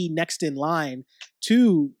could be next in line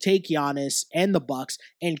to take Giannis and the Bucks,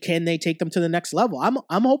 and can they take them to the next level?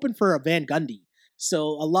 I'm hoping for a Van Gundy. So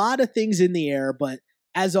a lot of things in the air, but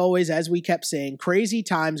as always, as we kept saying, crazy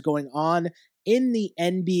times going on in the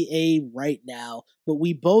NBA right now, but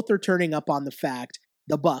we both are turning up on the fact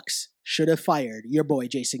the Bucks should have fired your boy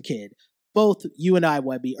Jason Kidd. Both you and I,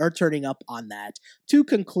 Webby, are turning up on that to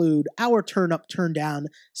conclude our turn up, turn down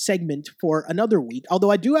segment for another week.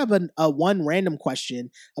 Although I do have a one random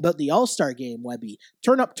question about the All-Star game, Webby.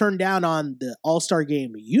 Turn up, turn down on the All-Star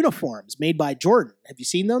game uniforms made by Jordan. Have you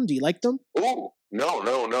seen them? Do you like them? Ooh. No.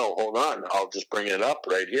 Hold on. I'll just bring it up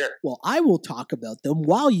right here. Well, I will talk about them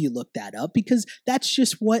while you look that up because that's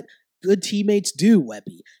just what good teammates do,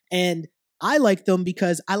 Webby. And I like them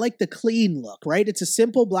because I like the clean look, right? It's a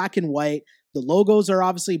simple black and white. The logos are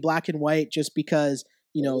obviously black and white just because,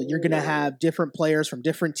 you're going to have different players from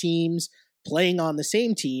different teams playing on the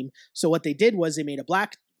same team. So what they did was they made a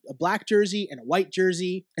black jersey and a white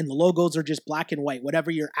jersey, and the logos are just black and white,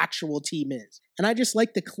 whatever your actual team is. And I just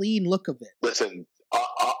like the clean look of it. Listen,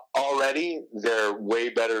 already they're way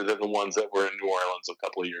better than the ones that were in New Orleans a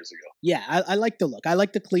couple of years ago. Yeah, I like the look. I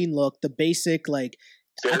like the clean look, the basic,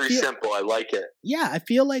 very simple. I like it. Yeah, I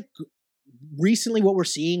feel like recently what we're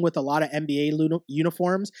seeing with a lot of NBA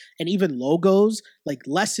uniforms and even logos,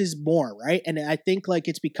 less is more, right? And I think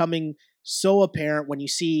it's becoming so apparent when you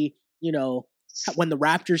see, when the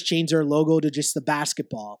Raptors change their logo to just the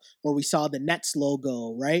basketball, or we saw the Nets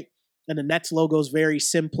logo, right? And the Nets logo is very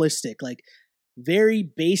simplistic,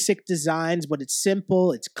 very basic designs, but it's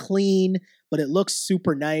simple, it's clean, but it looks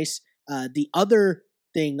super nice. The other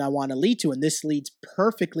thing I want to lead to, and this leads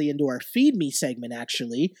perfectly into our Feed Me segment,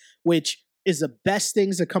 actually, which is the best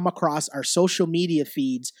things that come across our social media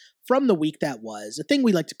feeds from the week that was, a thing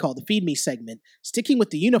we like to call the Feed Me segment, sticking with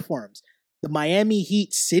the uniforms. The Miami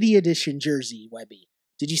Heat City Edition jersey, Webby.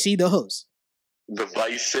 Did you see those? The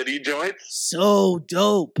Vice City joints? So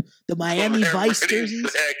dope. The Miami Vice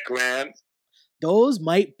jerseys. Sick, man. Those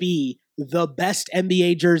might be the best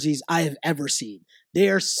NBA jerseys I have ever seen. They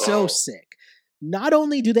are so sick. Not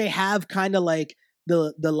only do they have kind of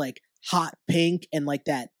the hot pink and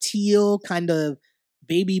that teal kind of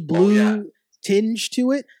baby blue tinge to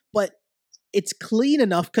it, but it's clean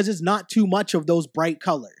enough because it's not too much of those bright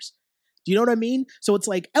colors. Do you know what I mean? So it's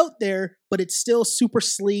out there, but it's still super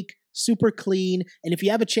sleek, super clean. And if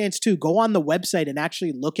you have a chance to, go on the website and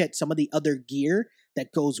actually look at some of the other gear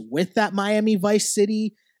that goes with that Miami Vice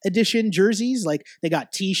City Edition jerseys. They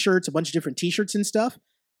got t-shirts, a bunch of different t-shirts and stuff.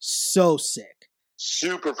 So sick.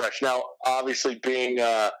 Super fresh. Now, obviously, being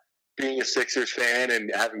a Sixers fan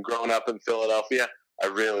and having grown up in Philadelphia, I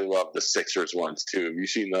really love the Sixers ones too. Have you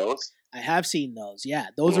seen those? I have seen those. Yeah,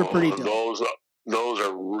 those are pretty dope. Those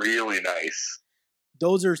are really nice.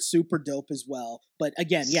 Those are super dope as well. But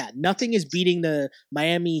again, nothing is beating the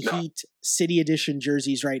Miami Heat City Edition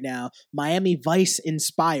jerseys right now. Miami Vice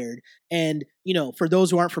inspired. And, for those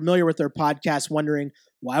who aren't familiar with their podcast, wondering,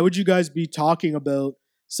 why would you guys be talking about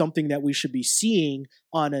something that we should be seeing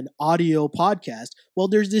on an audio podcast? Well,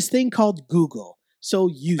 there's this thing called Google. So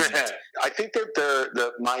use it. I think that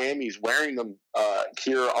the Miami's wearing them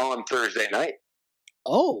here on Thursday night.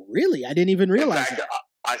 Oh, really? I didn't even realize that.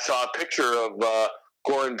 I saw a picture of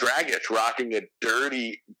Goran Dragic rocking a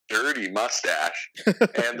dirty mustache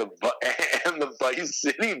and the Vice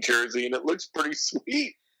City jersey, and it looks pretty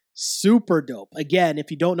sweet. Super dope. Again, if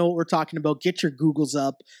you don't know what we're talking about, get your Googles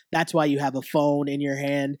up. That's why you have a phone in your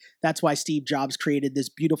hand. That's why Steve Jobs created this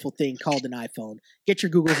beautiful thing called an iPhone. Get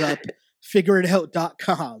your Googles up.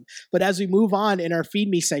 figureitout.com. But as we move on in our Feed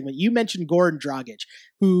Me segment, you mentioned Goran Dragic,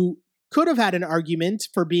 who could have had an argument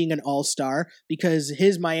for being an all-star because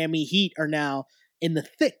his Miami Heat are now in the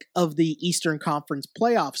thick of the Eastern Conference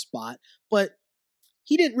playoff spot, but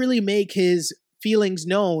he didn't really make his feelings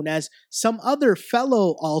known as some other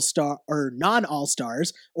fellow all-star or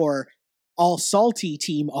non-all-stars or all-salty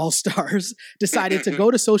team all-stars decided to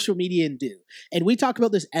go to social media and do. And we talk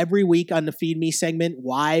about this every week on the Feed Me segment,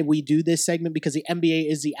 why we do this segment, because the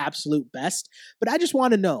NBA is the absolute best. But I just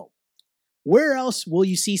want to know, where else will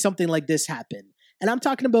you see something like this happen? And I'm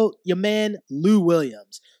talking about your man, Lou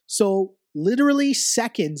Williams. So literally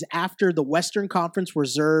seconds after the Western Conference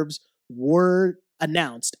reserves were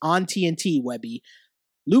announced on TNT, Webby,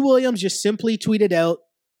 Lou Williams just simply tweeted out,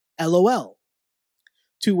 LOL.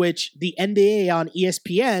 To which the NBA on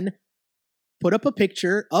ESPN put up a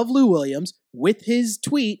picture of Lou Williams with his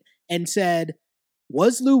tweet and said,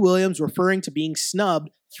 was Lou Williams referring to being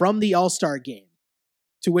snubbed from the All-Star game?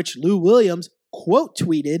 To which Lou Williams quote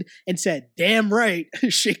tweeted and said, damn right,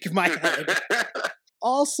 shake my head.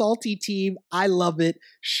 All salty team. I love it.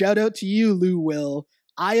 Shout out to you, Lou Will.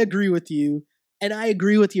 I agree with you. And I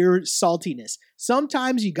agree with your saltiness.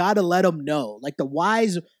 Sometimes you got to let them know. Like the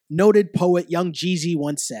wise, noted poet Young Jeezy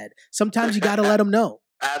once said, sometimes you got to let them know.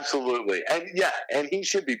 Absolutely. And yeah, and he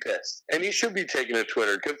should be pissed. And he should be taking to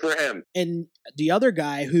Twitter. Good for him. And the other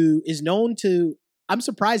guy who is known to, I'm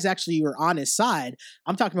surprised actually you were on his side.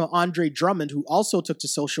 I'm talking about Andre Drummond, who also took to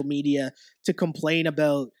social media to complain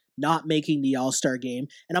about not making the All-Star game.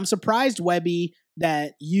 And I'm surprised, Webby,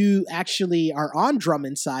 that you actually are on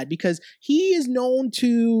Drummond's side because he is known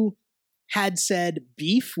to had said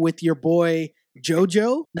beef with your boy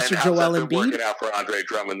JoJo, Mr. Joel Embiid. Working out for Andre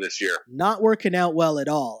Drummond this year. Not working out well at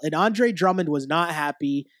all. And Andre Drummond was not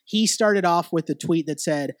happy. He started off with a tweet that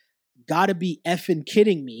said, gotta be effing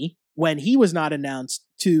kidding me, when he was not announced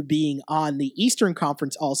to being on the Eastern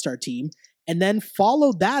Conference All-Star team, and then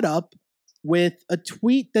followed that up with a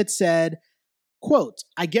tweet that said, quote,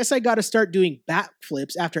 I guess I got to start doing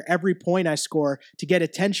backflips after every point I score to get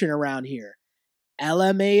attention around here.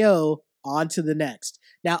 LMAO, on to the next.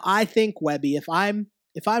 Now, I think, Webby, if I'm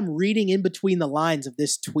reading in between the lines of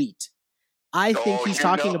this tweet, I think he's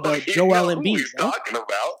talking about Joel Embiid. He's talking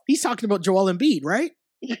about. He's talking about Joel Embiid, right?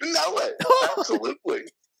 You know it. Absolutely.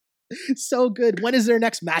 So good. When is their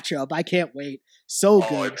next matchup? I can't wait. So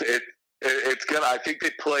good. It's good. I think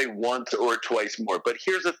they play once or twice more. But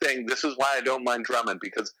here's the thing. This is why I don't mind Drummond,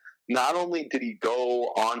 because not only did he go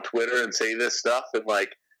on Twitter and say this stuff and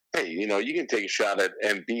like, hey, you know, you can take a shot at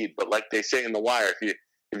Embiid, but like they say in The Wire, if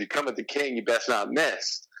you come at the king, you best not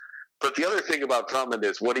miss. But the other thing about Drummond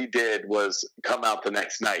is what he did was come out the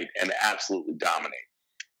next night and absolutely dominate.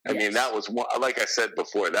 I mean, that was one, like I said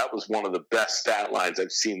before, that was one of the best stat lines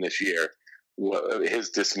I've seen this year. His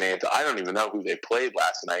dismantle. I don't even know who they played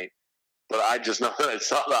last night, but I just know that I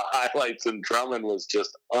saw the highlights and Drummond was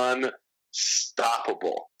just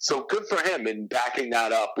unstoppable. So good for him in backing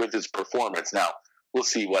that up with his performance. Now, we'll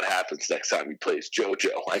see what happens next time he plays JoJo.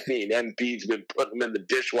 I mean, Embiid's been putting him in the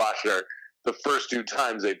dishwasher the first 2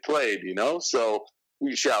 times they played, you know? So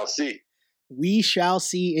we shall see. We shall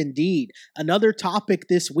see indeed. Another topic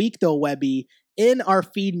this week, though, Webby, in our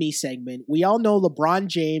Feed Me segment, we all know LeBron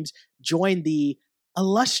James joined the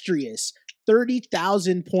illustrious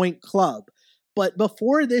 30,000 point club. But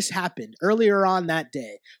before this happened, earlier on that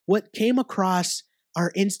day, what came across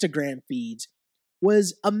our Instagram feeds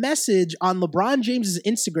was a message on LeBron James's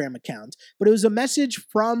Instagram account, but it was a message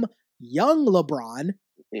from young LeBron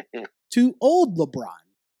to old LeBron,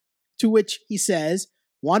 to which he says,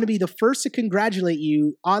 want to be the first to congratulate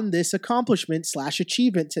you on this accomplishment /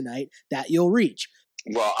 achievement tonight that you'll reach.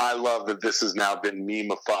 Well, I love that this has now been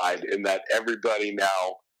meme-ified in that everybody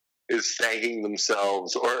now is thanking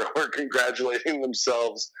themselves or congratulating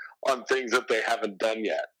themselves on things that they haven't done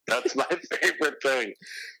yet. That's my favorite thing.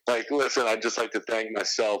 Like, listen, I'd just like to thank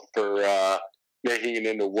myself for making it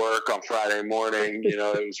into work on Friday morning. You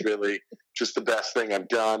know, it was really just the best thing I've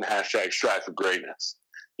done. # strive for greatness.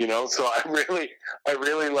 You know, so I really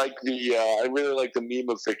like the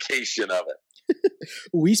memification of it.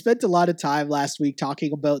 We spent a lot of time last week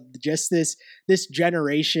talking about just this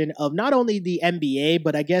generation of not only the NBA,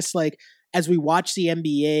 but I guess like as we watch the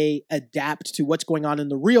NBA adapt to what's going on in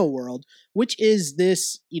the real world, which is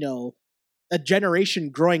this, you know, a generation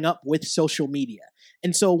growing up with social media.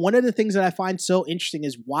 And so one of the things that I find so interesting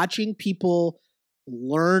is watching people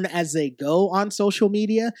learn as they go on social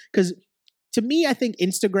media, because to me, I think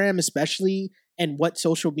Instagram especially and what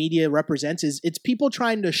social media represents is it's people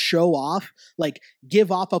trying to show off, like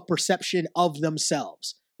give off a perception of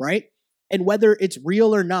themselves, right? And whether it's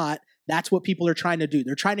real or not, that's what people are trying to do.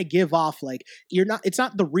 They're trying to give off like it's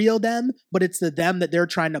not the real them, but it's the them that they're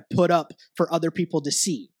trying to put up for other people to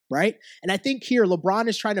see, right? And I think here LeBron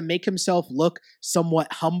is trying to make himself look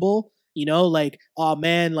somewhat humble. You know, like, oh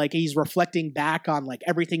man, like he's reflecting back on like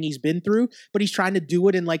everything he's been through, but he's trying to do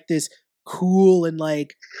it in like this cool and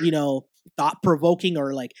like, you know, thought-provoking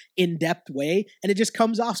or like in-depth way, and it just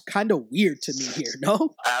comes off kind of weird to me here.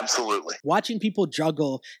 No, absolutely. Watching people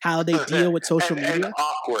juggle how they deal with social media, and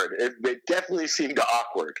awkward. They definitely seemed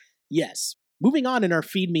awkward. Yes. Moving on in our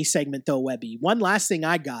Feed Me segment, though, Webby. One last thing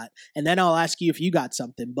I got, and then I'll ask you if you got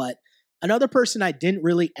something. But Another person I didn't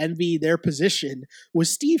really envy their position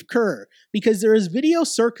was Steve Kerr, because there is video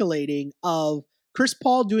circulating of Chris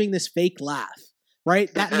Paul doing this fake laugh,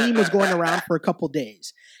 right? That meme was going around for a couple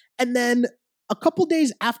days. And then a couple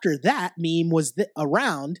days after that meme was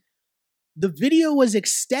around, the video was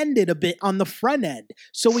extended a bit on the front end.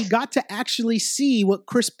 So we got to actually see what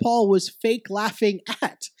Chris Paul was fake laughing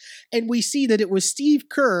at. And we see that it was Steve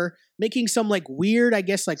Kerr making some like weird, I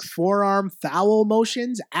guess, like forearm foul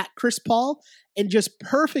motions at Chris Paul. And just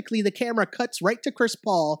perfectly, the camera cuts right to Chris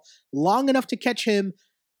Paul, long enough to catch him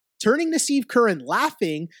turning to Steve Kerr and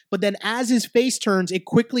laughing, but then as his face turns, it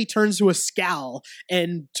quickly turns to a scowl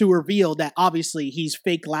and to reveal that obviously he's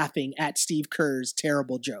fake laughing at Steve Kerr's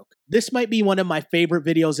terrible joke. This might be one of my favorite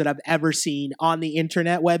videos that I've ever seen on the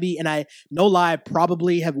internet, Webby, and I, no lie,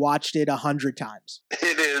 probably have watched it 100 times.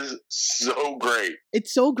 It is so great.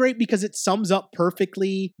 It's so great because it sums up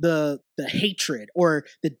perfectly the hatred or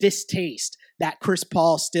the distaste that Chris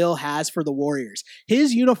Paul still has for the Warriors.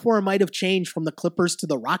 His uniform might have changed from the Clippers to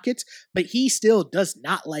the Rockets, but he still does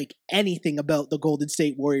not like anything about the Golden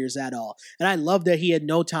State Warriors at all. And I love that he had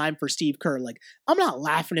no time for Steve Kerr. Like, I'm not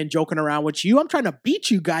laughing and joking around with you. I'm trying to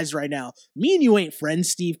beat you guys right now. Me and you ain't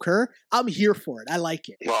friends, Steve Kerr. I'm here for it. I like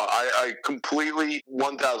it. Well, I completely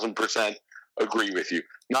 1,000% agree with you.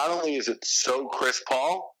 Not only is it so Chris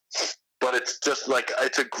Paul, but it's just like,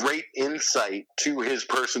 it's a great insight to his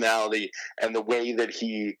personality and the way that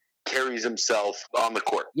he carries himself on the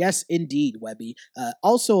court. Yes, indeed, Webby.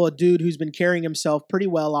 Also a dude who's been carrying himself pretty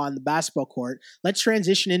well on the basketball court. Let's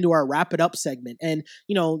transition into our Wrap It Up segment. And,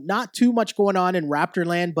 you know, not too much going on in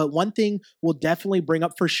Raptorland, but one thing we'll definitely bring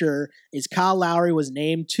up for sure is Kyle Lowry was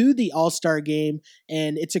named to the All-Star game.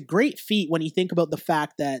 And it's a great feat when you think about the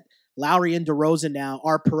fact that Lowry and DeRozan now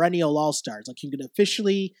are perennial All-Stars. Like, you can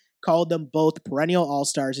officially call them both perennial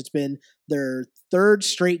All-Stars. It's been their third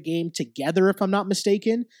straight game together, if I'm not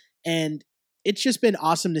mistaken. And it's just been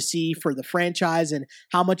awesome to see for the franchise and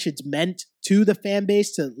how much it's meant to the fan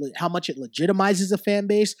base, to how much it legitimizes the fan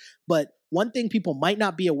base. But one thing people might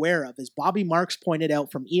not be aware of, as Bobby Marks pointed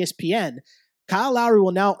out from ESPN, Kyle Lowry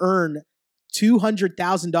will now earn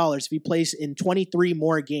 $200,000 if he plays in 23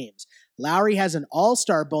 more games. Lowry has an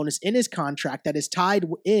all-star bonus in his contract that is tied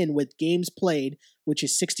in with games played, which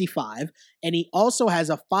is 65, and he also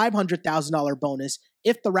has a $500,000 bonus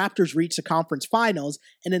if the Raptors reach the conference finals,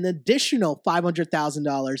 and an additional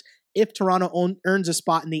 $500,000 if Toronto earns a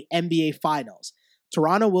spot in the NBA finals.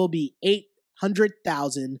 Toronto will be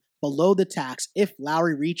 $800,000 below the tax if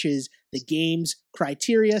Lowry reaches the game's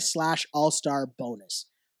criteria / all-star bonus.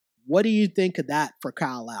 What do you think of that for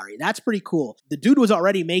Kyle Lowry? That's pretty cool. The dude was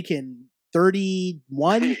already making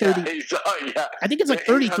 31, 30. Yeah. I think it's like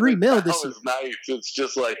 33 mil this year. Nice. It's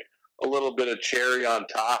just like a little bit of cherry on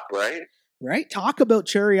top, right? Right? Talk about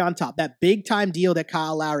cherry on top. That big time deal that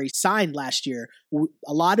Kyle Lowry signed last year.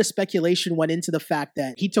 A lot of speculation went into the fact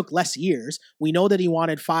that he took less years. We know that he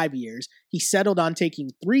wanted 5 years. He settled on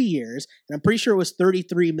taking 3 years, and I'm pretty sure it was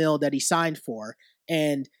 33 mil that he signed for.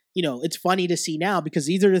 And, you know, it's funny to see now because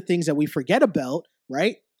these are the things that we forget about,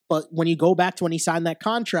 right? But when you go back to when he signed that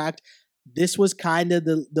contract, this was kind of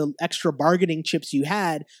the extra bargaining chips you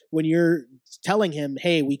had when you're telling him,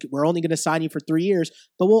 hey, we're only going to sign you for 3 years,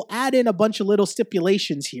 but we'll add in a bunch of little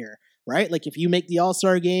stipulations here, right? Like if you make the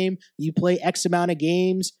All-Star game, you play X amount of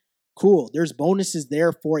games, cool. There's bonuses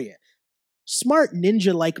there for you. Smart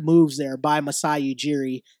ninja-like moves there by Masai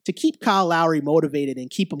Ujiri to keep Kyle Lowry motivated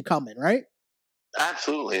and keep him coming, right?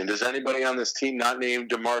 Absolutely. And does anybody on this team not named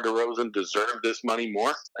DeMar DeRozan deserve this money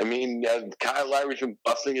more? I mean, Kyle Lowry's been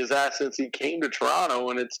busting his ass since he came to Toronto,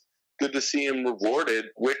 and it's good to see him rewarded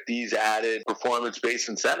with these added performance-based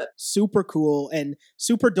incentives. Super cool and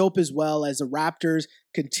super dope as well as the Raptors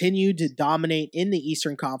continue to dominate in the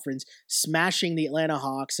Eastern Conference, smashing the Atlanta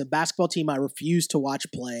Hawks, a basketball team I refuse to watch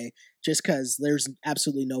play just because there's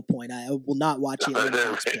absolutely no point. I will not watch the Atlanta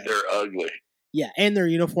Hawks play. They're ugly. Yeah, and their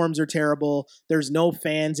uniforms are terrible. There's no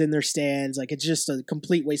fans in their stands. Like, it's just a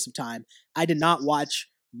complete waste of time. I did not watch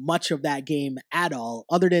much of that game at all,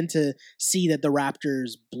 other than to see that the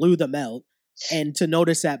Raptors blew them out and to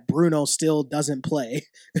notice that Bruno still doesn't play,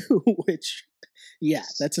 which, yeah,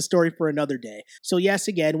 that's a story for another day. So, yes,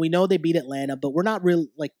 again, we know they beat Atlanta, but we're not really,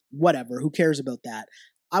 like, whatever. Who cares about that?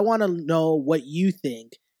 I want to know what you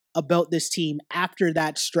think about this team after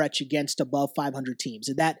that stretch against above 500 teams.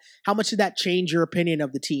 And how much did that change your opinion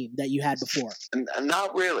of the team that you had before?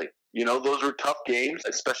 Not really. You know, those were tough games,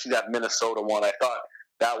 especially that Minnesota one. I thought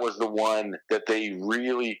that was the one that they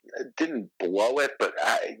really didn't blow it, but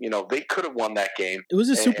they could have won that game. It was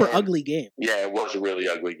a super ugly game. Yeah, it was a really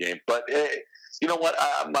ugly game. But You know what?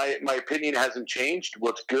 My opinion hasn't changed.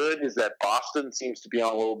 What's good is that Boston seems to be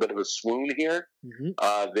on a little bit of a swoon here.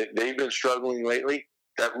 They've been struggling lately.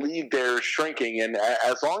 That lead there is shrinking, and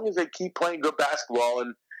as long as they keep playing good basketball,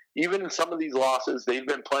 and even in some of these losses, they've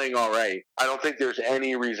been playing all right. I don't think there's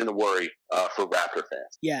any reason to worry for Raptor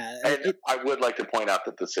fans. Yeah. And I would like to point out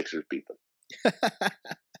that the Sixers beat them.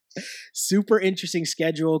 Super interesting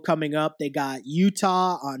schedule coming up. They got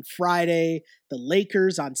Utah on Friday, the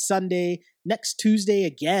Lakers on Sunday. Next Tuesday,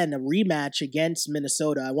 again, a rematch against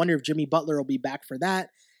Minnesota. I wonder if Jimmy Butler will be back for that.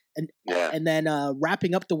 And then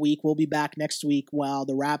wrapping up the week, we'll be back next week while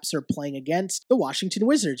the Raps are playing against the Washington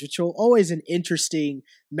Wizards, which will always an interesting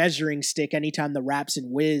measuring stick anytime the Raps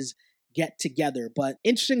and Wiz get together. But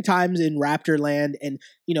interesting times in Raptor land. And,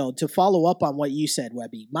 to follow up on what you said,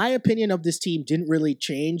 Webby, my opinion of this team didn't really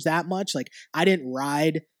change that much. Like, I didn't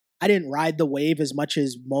ride the wave as much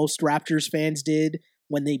as most Raptors fans did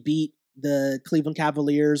when they beat the Cleveland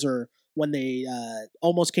Cavaliers or when they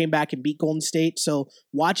almost came back and beat Golden State. So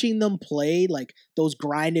watching them play like those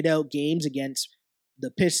grinded out games against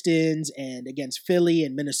the Pistons and against Philly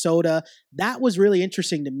and Minnesota, that was really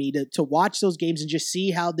interesting to me to watch those games and just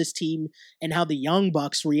see how this team and how the Young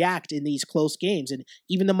Bucks react in these close games. And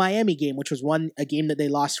even the Miami game, which was a game that they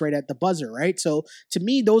lost right at the buzzer, right? So to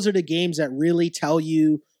me, those are the games that really tell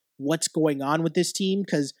you what's going on with this team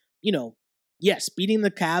because, yes, beating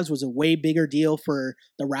the Cavs was a way bigger deal for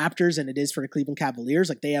the Raptors than it is for the Cleveland Cavaliers.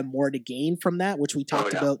 Like, they have more to gain from that, which we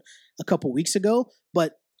talked about a couple weeks ago.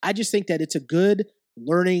 But I just think that it's a good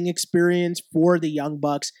learning experience for the Young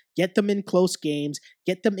Bucks. Get them in close games.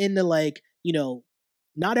 Get them into,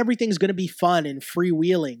 not everything's going to be fun and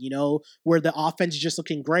freewheeling, where the offense is just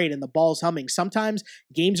looking great and the ball's humming. Sometimes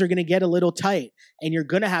games are going to get a little tight and you're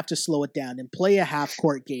going to have to slow it down and play a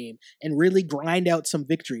half-court game and really grind out some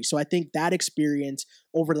victories. So I think that experience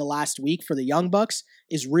over the last week for the Young Bucks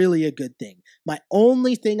is really a good thing. My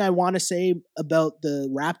only thing I want to say about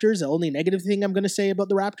the Raptors, the only negative thing I'm going to say about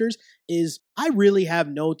the Raptors is I really have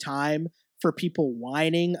no time for people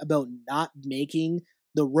whining about not making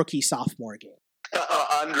the rookie-sophomore game.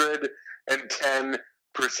 110%.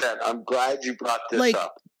 I'm glad you brought this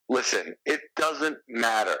up. Listen, it doesn't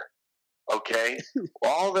matter, okay?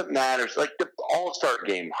 All that matters, the All-Star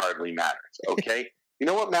game hardly matters, okay? You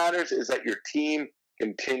know what matters is that your team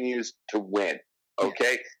continues to win,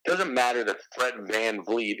 okay? It doesn't matter that Fred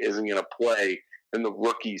VanVleet isn't going to play in the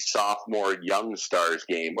rookie, sophomore, young stars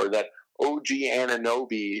game, or that OG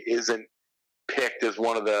Anunoby isn't picked as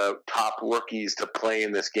one of the top rookies to play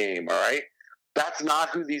in this game, all right? That's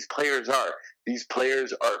not who these players are. These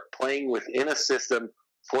players are playing within a system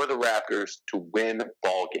for the Raptors to win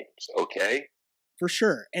ball games, okay? For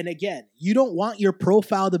sure. And again, you don't want your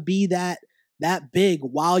profile to be that big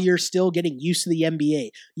while you're still getting used to the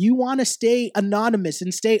NBA. You want to stay anonymous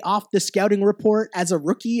and stay off the scouting report as a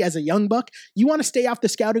rookie, as a young buck. You want to stay off the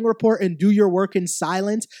scouting report and do your work in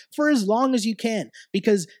silence for as long as you can,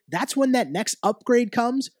 because that's when that next upgrade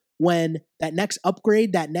comes, when that next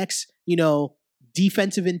upgrade, that next,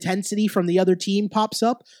 defensive intensity from the other team pops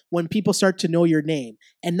up, when people start to know your name.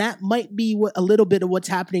 And that might be a little bit of what's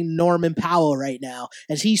happening to Norman Powell right now,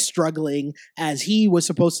 as he's struggling, as he was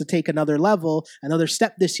supposed to take another level, another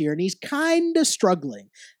step this year, and he's kind of struggling.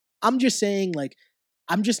 I'm just saying,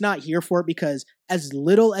 I'm just not here for it, because as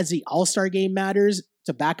little as the All-Star game matters,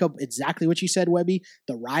 to back up exactly what you said, Webby,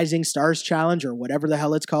 the Rising Stars Challenge, or whatever the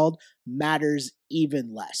hell it's called, matters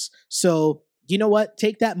even less. So, you know what?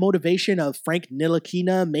 Take that motivation of Frank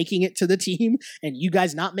Ntilikina making it to the team and you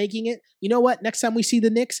guys not making it. You know what? Next time we see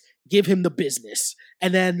the Knicks, give him the business.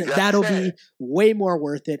 And then that'll be way more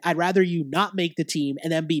worth it. I'd rather you not make the team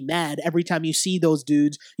and then be mad every time you see those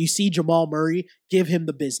dudes. You see Jamal Murray, give him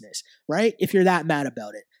the business, right? If you're that mad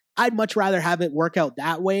about it. I'd much rather have it work out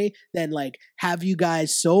that way than have you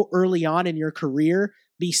guys so early on in your career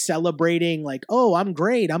be celebrating oh, I'm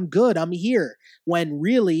great, I'm good, I'm here. When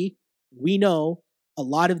really, we know a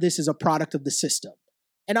lot of this is a product of the system.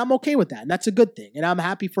 And I'm okay with that. And that's a good thing. And I'm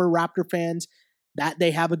happy for Raptor fans that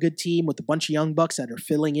they have a good team with a bunch of young bucks that are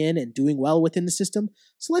filling in and doing well within the system.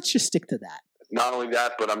 So let's just stick to that. Not only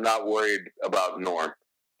that, but I'm not worried about Norm.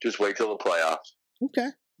 Just wait till the playoffs.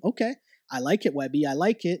 Okay. I like it, Webby. I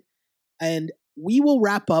like it. And we will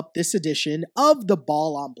wrap up this edition of the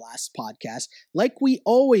Ball on Blast podcast like we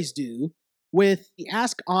always do with the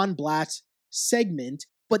Ask on Blast segment.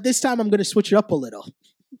 But this time I'm going to switch it up a little.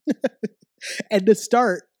 And to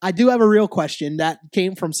start, I do have a real question that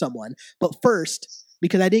came from someone. But first,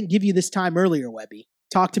 because I didn't give you this time earlier, Webby,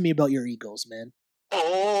 talk to me about your Eagles, man.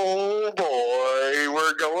 Oh, boy.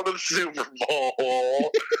 We're going to the Super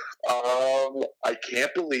Bowl. I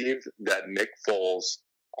can't believe that Nick Foles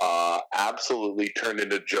absolutely turned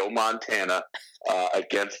into Joe Montana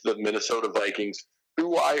against the Minnesota Vikings,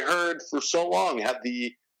 who I heard for so long had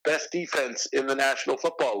the best defense in the National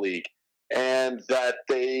Football League, and that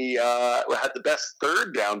they had the best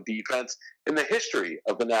third down defense in the history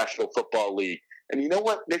of the National Football League. And you know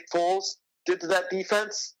what Nick Foles did to that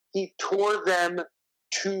defense? He tore them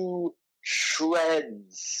to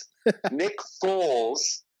shreds. Nick Foles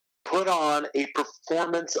put on a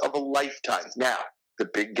performance of a lifetime. Now, the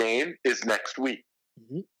big game is next week.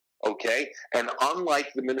 Mm-hmm. Okay? And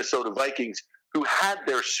unlike the Minnesota Vikings, who had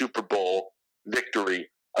their Super Bowl victory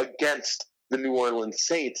against the New Orleans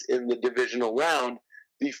Saints in the divisional round,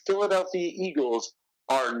 the Philadelphia Eagles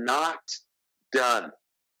are not done.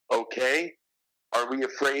 Okay? Are we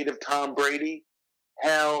afraid of Tom Brady?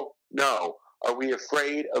 Hell no. Are we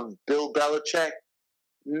afraid of Bill Belichick?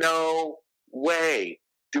 No way.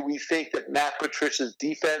 Do we think that Matt Patricia's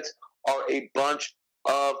defense are a bunch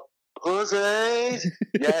of pussies?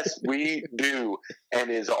 Yes, we do.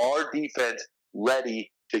 And is our defense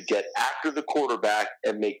ready to get after the quarterback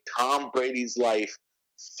and make Tom Brady's life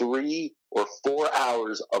 3 or 4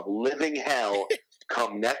 hours of living hell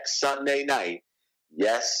come next Sunday night?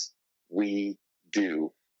 Yes, we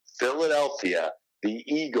do. Philadelphia, the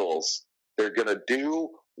Eagles, they're going to do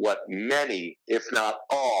what many, if not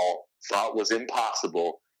all, thought was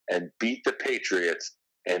impossible and beat the Patriots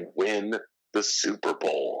and win the Super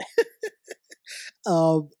Bowl.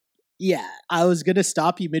 Yeah, I was going to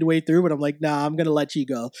stop you midway through, but I'm like, nah, I'm going to let you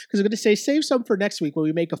go. Because I'm going to say, save some for next week when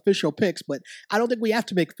we make official picks, but I don't think we have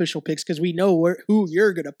to make official picks because we know who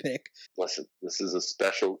you're going to pick. Listen, this is a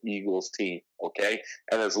special Eagles team, okay?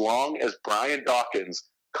 And as long as Brian Dawkins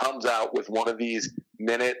comes out with one of these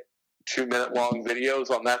 2-minute long videos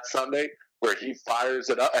on that Sunday where he fires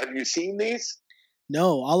it up. Have you seen these?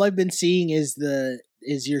 No, all I've been seeing is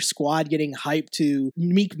your squad getting hyped to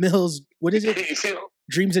Meek Mill's, what is it?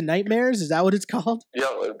 Dreams and Nightmares? Is that what it's called?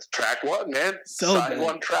 Yo, it's track 1, man. So Side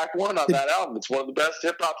 1, track 1 on that album. It's one of the best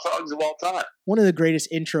hip-hop songs of all time. One of the greatest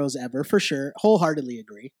intros ever, for sure. Wholeheartedly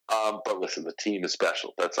agree. But listen, the team is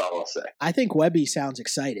special. That's all I'll say. I think Webby sounds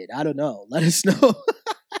excited. I don't know. Let us know.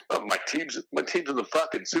 My team's in the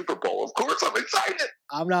fucking Super Bowl. Of course I'm excited.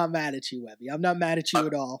 I'm not mad at you, Webby. I'm not mad at you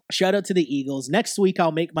at all. Shout out to the Eagles. Next week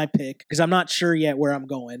I'll make my pick because I'm not sure yet where I'm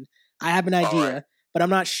going. I have an idea. Right. But I'm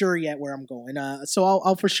not sure yet where I'm going. So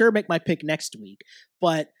I'll for sure make my pick next week.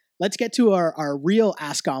 But let's get to our real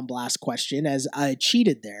Ask on Blast question, as I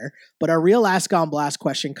cheated there. But our real Ask on Blast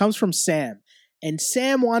question comes from Sam. And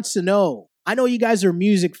Sam wants to know, I know you guys are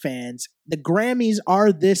music fans. The Grammys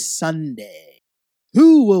are this Sunday.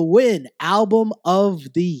 Who will win Album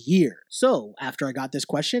of the Year? So after I got this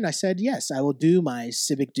question, I said, yes, I will do my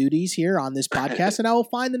civic duties here on this podcast and I will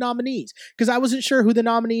find the nominees because I wasn't sure who the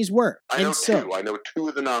nominees were. I know two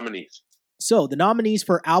of the nominees. So the nominees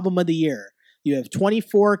for Album of the Year, you have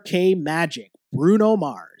 24K Magic, Bruno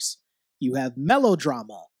Mars. You have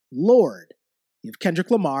Melodrama, Lorde. You have Kendrick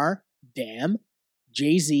Lamar, Damn,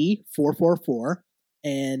 Jay-Z, 444,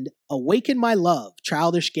 and Awaken My Love,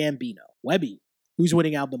 Childish Gambino. Webby, who's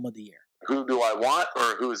winning Album of the Year? Who do I want,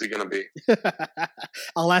 or who is it going to be?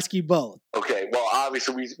 I'll ask you both. Okay, well,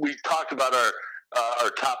 obviously, we talked about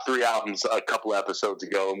our top 3 albums a couple episodes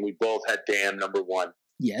ago, and we both had Damn number 1.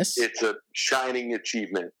 Yes. It's a shining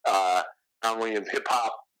achievement, not only of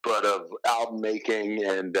hip-hop, but of album making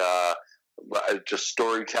and just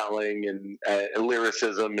storytelling and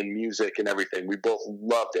lyricism and music and everything. We both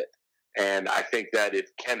loved it. And I think that if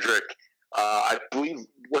Kendrick... I believe,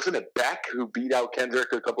 wasn't it Beck who beat out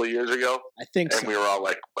Kendrick a couple of years ago? I think so. And we were all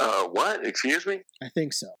like, what? Excuse me? I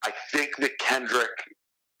think so. I think that Kendrick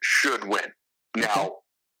should win. Now,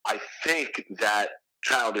 I think that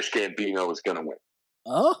Childish Gambino is going to win.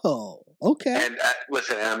 Oh, okay. And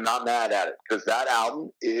listen, I'm not mad at it because that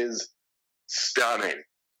album is stunning.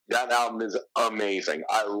 That album is amazing.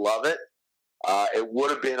 I love it. It would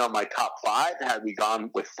have been on my top 5 had we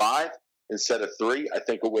gone with 5. Instead of 3, I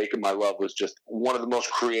think Awaken My Love was just one of the most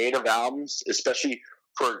creative albums, especially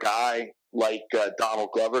for a guy like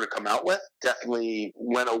Donald Glover to come out with. Definitely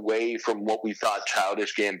went away from what we thought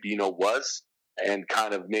Childish Gambino was and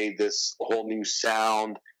kind of made this whole new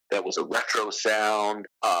sound that was a retro sound,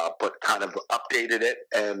 but kind of updated it.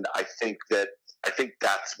 And I think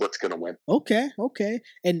that's what's going to win. Okay.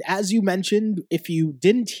 And as you mentioned, if you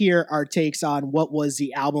didn't hear our takes on what was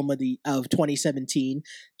the album of 2017,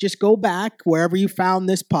 just go back wherever you found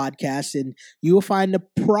this podcast and you will find a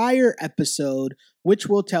prior episode, which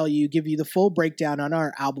will give you the full breakdown on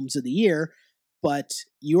our albums of the year. But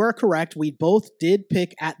you are correct. We both did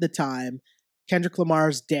pick at the time Kendrick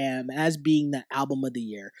Lamar's Damn as being the album of the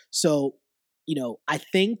year. So, I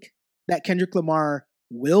think that Kendrick Lamar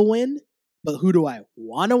will win, but who do I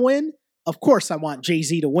want to win? Of course, I want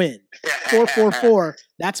Jay-Z to win. 444,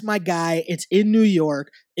 that's my guy. It's in New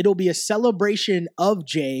York. It'll be a celebration of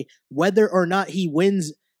Jay, whether or not he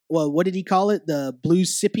wins. Well, what did he call it? The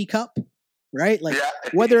Blues Sippy Cup, right? Like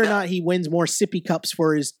whether or not he wins more sippy cups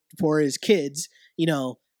for his kids,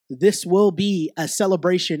 this will be a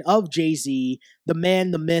celebration of Jay-Z, the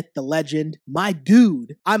man, the myth, the legend, my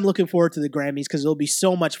dude. I'm looking forward to the Grammys because it'll be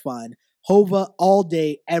so much fun. Hova all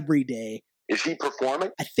day, every day. Is he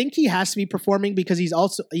performing? I think he has to be performing because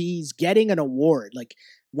he's getting an award, like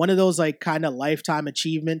one of those like kind of lifetime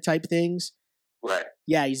achievement type things. Right.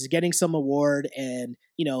 Yeah, he's getting some award, and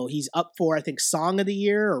he's up for I think Song of the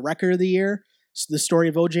Year or Record of the Year. So the Story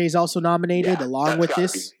of OJ is also nominated along with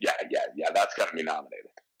this. That's got to be nominated.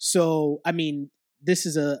 So I mean, this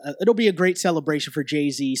is it'll be a great celebration for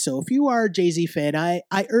Jay-Z. So if you are a Jay-Z fan, I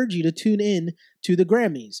urge you to tune in to the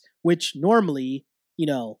Grammys, which normally,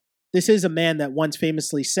 this is a man that once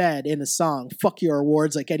famously said in a song, "Fuck your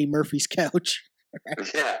awards like Eddie Murphy's couch."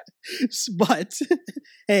 Right? Yeah. But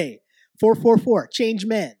hey, 444, change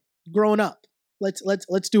man, growing up.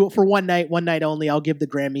 Let's do it for one night only. I'll give the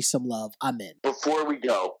Grammys some love. I'm in. Before we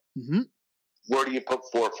go, where do you put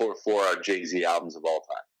 444 on Jay-Z albums of all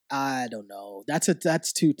time? I don't know.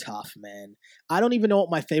 That's too tough, man. I don't even know what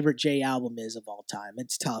my favorite Jay album is of all time.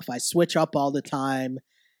 It's tough. I switch up all the time.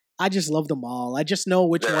 I just love them all. I just know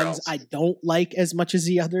which ones I don't like as much as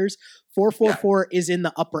the others. 444 is in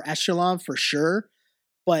the upper echelon for sure,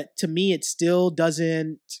 but to me, it still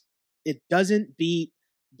doesn't beat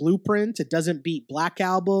Blueprint. It doesn't beat Black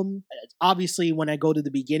Album. Obviously, when I go to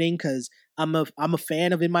the beginning, because I'm a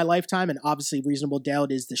fan of In My Lifetime, and obviously Reasonable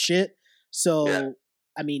Doubt is the shit. So,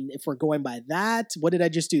 I mean, if we're going by that, what did I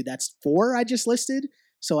just do? That's 4 I just listed.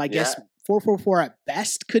 So I guess 444 at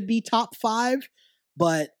best could be top 5,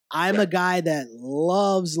 but I'm a guy that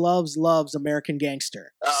loves American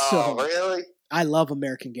Gangster. Oh, really? I love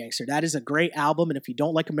American Gangster. That is a great album, and if you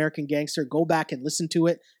don't like American Gangster, go back and listen to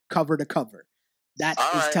it cover to cover. That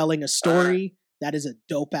is telling a story. That is a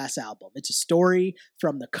dope-ass album. It's a story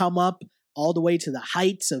from the come up all the way to the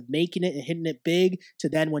heights of making it and hitting it big to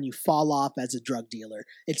then when you fall off as a drug dealer.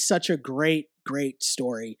 It's such a great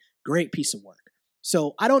story, great piece of work.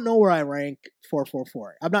 So I don't know where I rank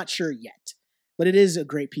 444. I'm not sure yet, but it is a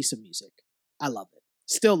great piece of music. I love it.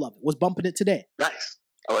 Still love it. Was bumping it today. Nice.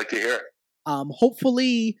 I like to hear it.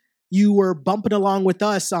 Hopefully you were bumping along with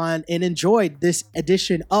us on and enjoyed this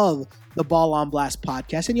edition of the Ball on Blast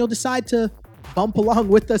podcast, and you'll decide to bump along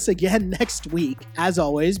with us again next week. As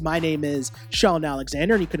always, my name is Sheldon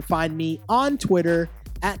Alexander, and you can find me on Twitter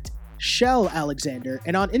at Shell Alexander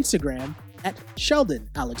and on Instagram at Sheldon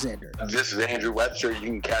Alexander. This is Andrew Webster. You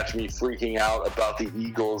can catch me freaking out about the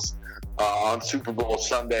Eagles on Super Bowl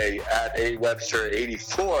Sunday at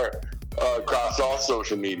AWebster84 across all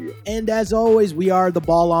social media. And as always, we are the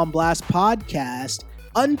Ball on Blast podcast,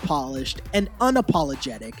 unpolished and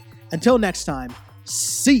unapologetic. Until next time,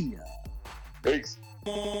 see ya. Peace.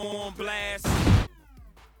 On blast.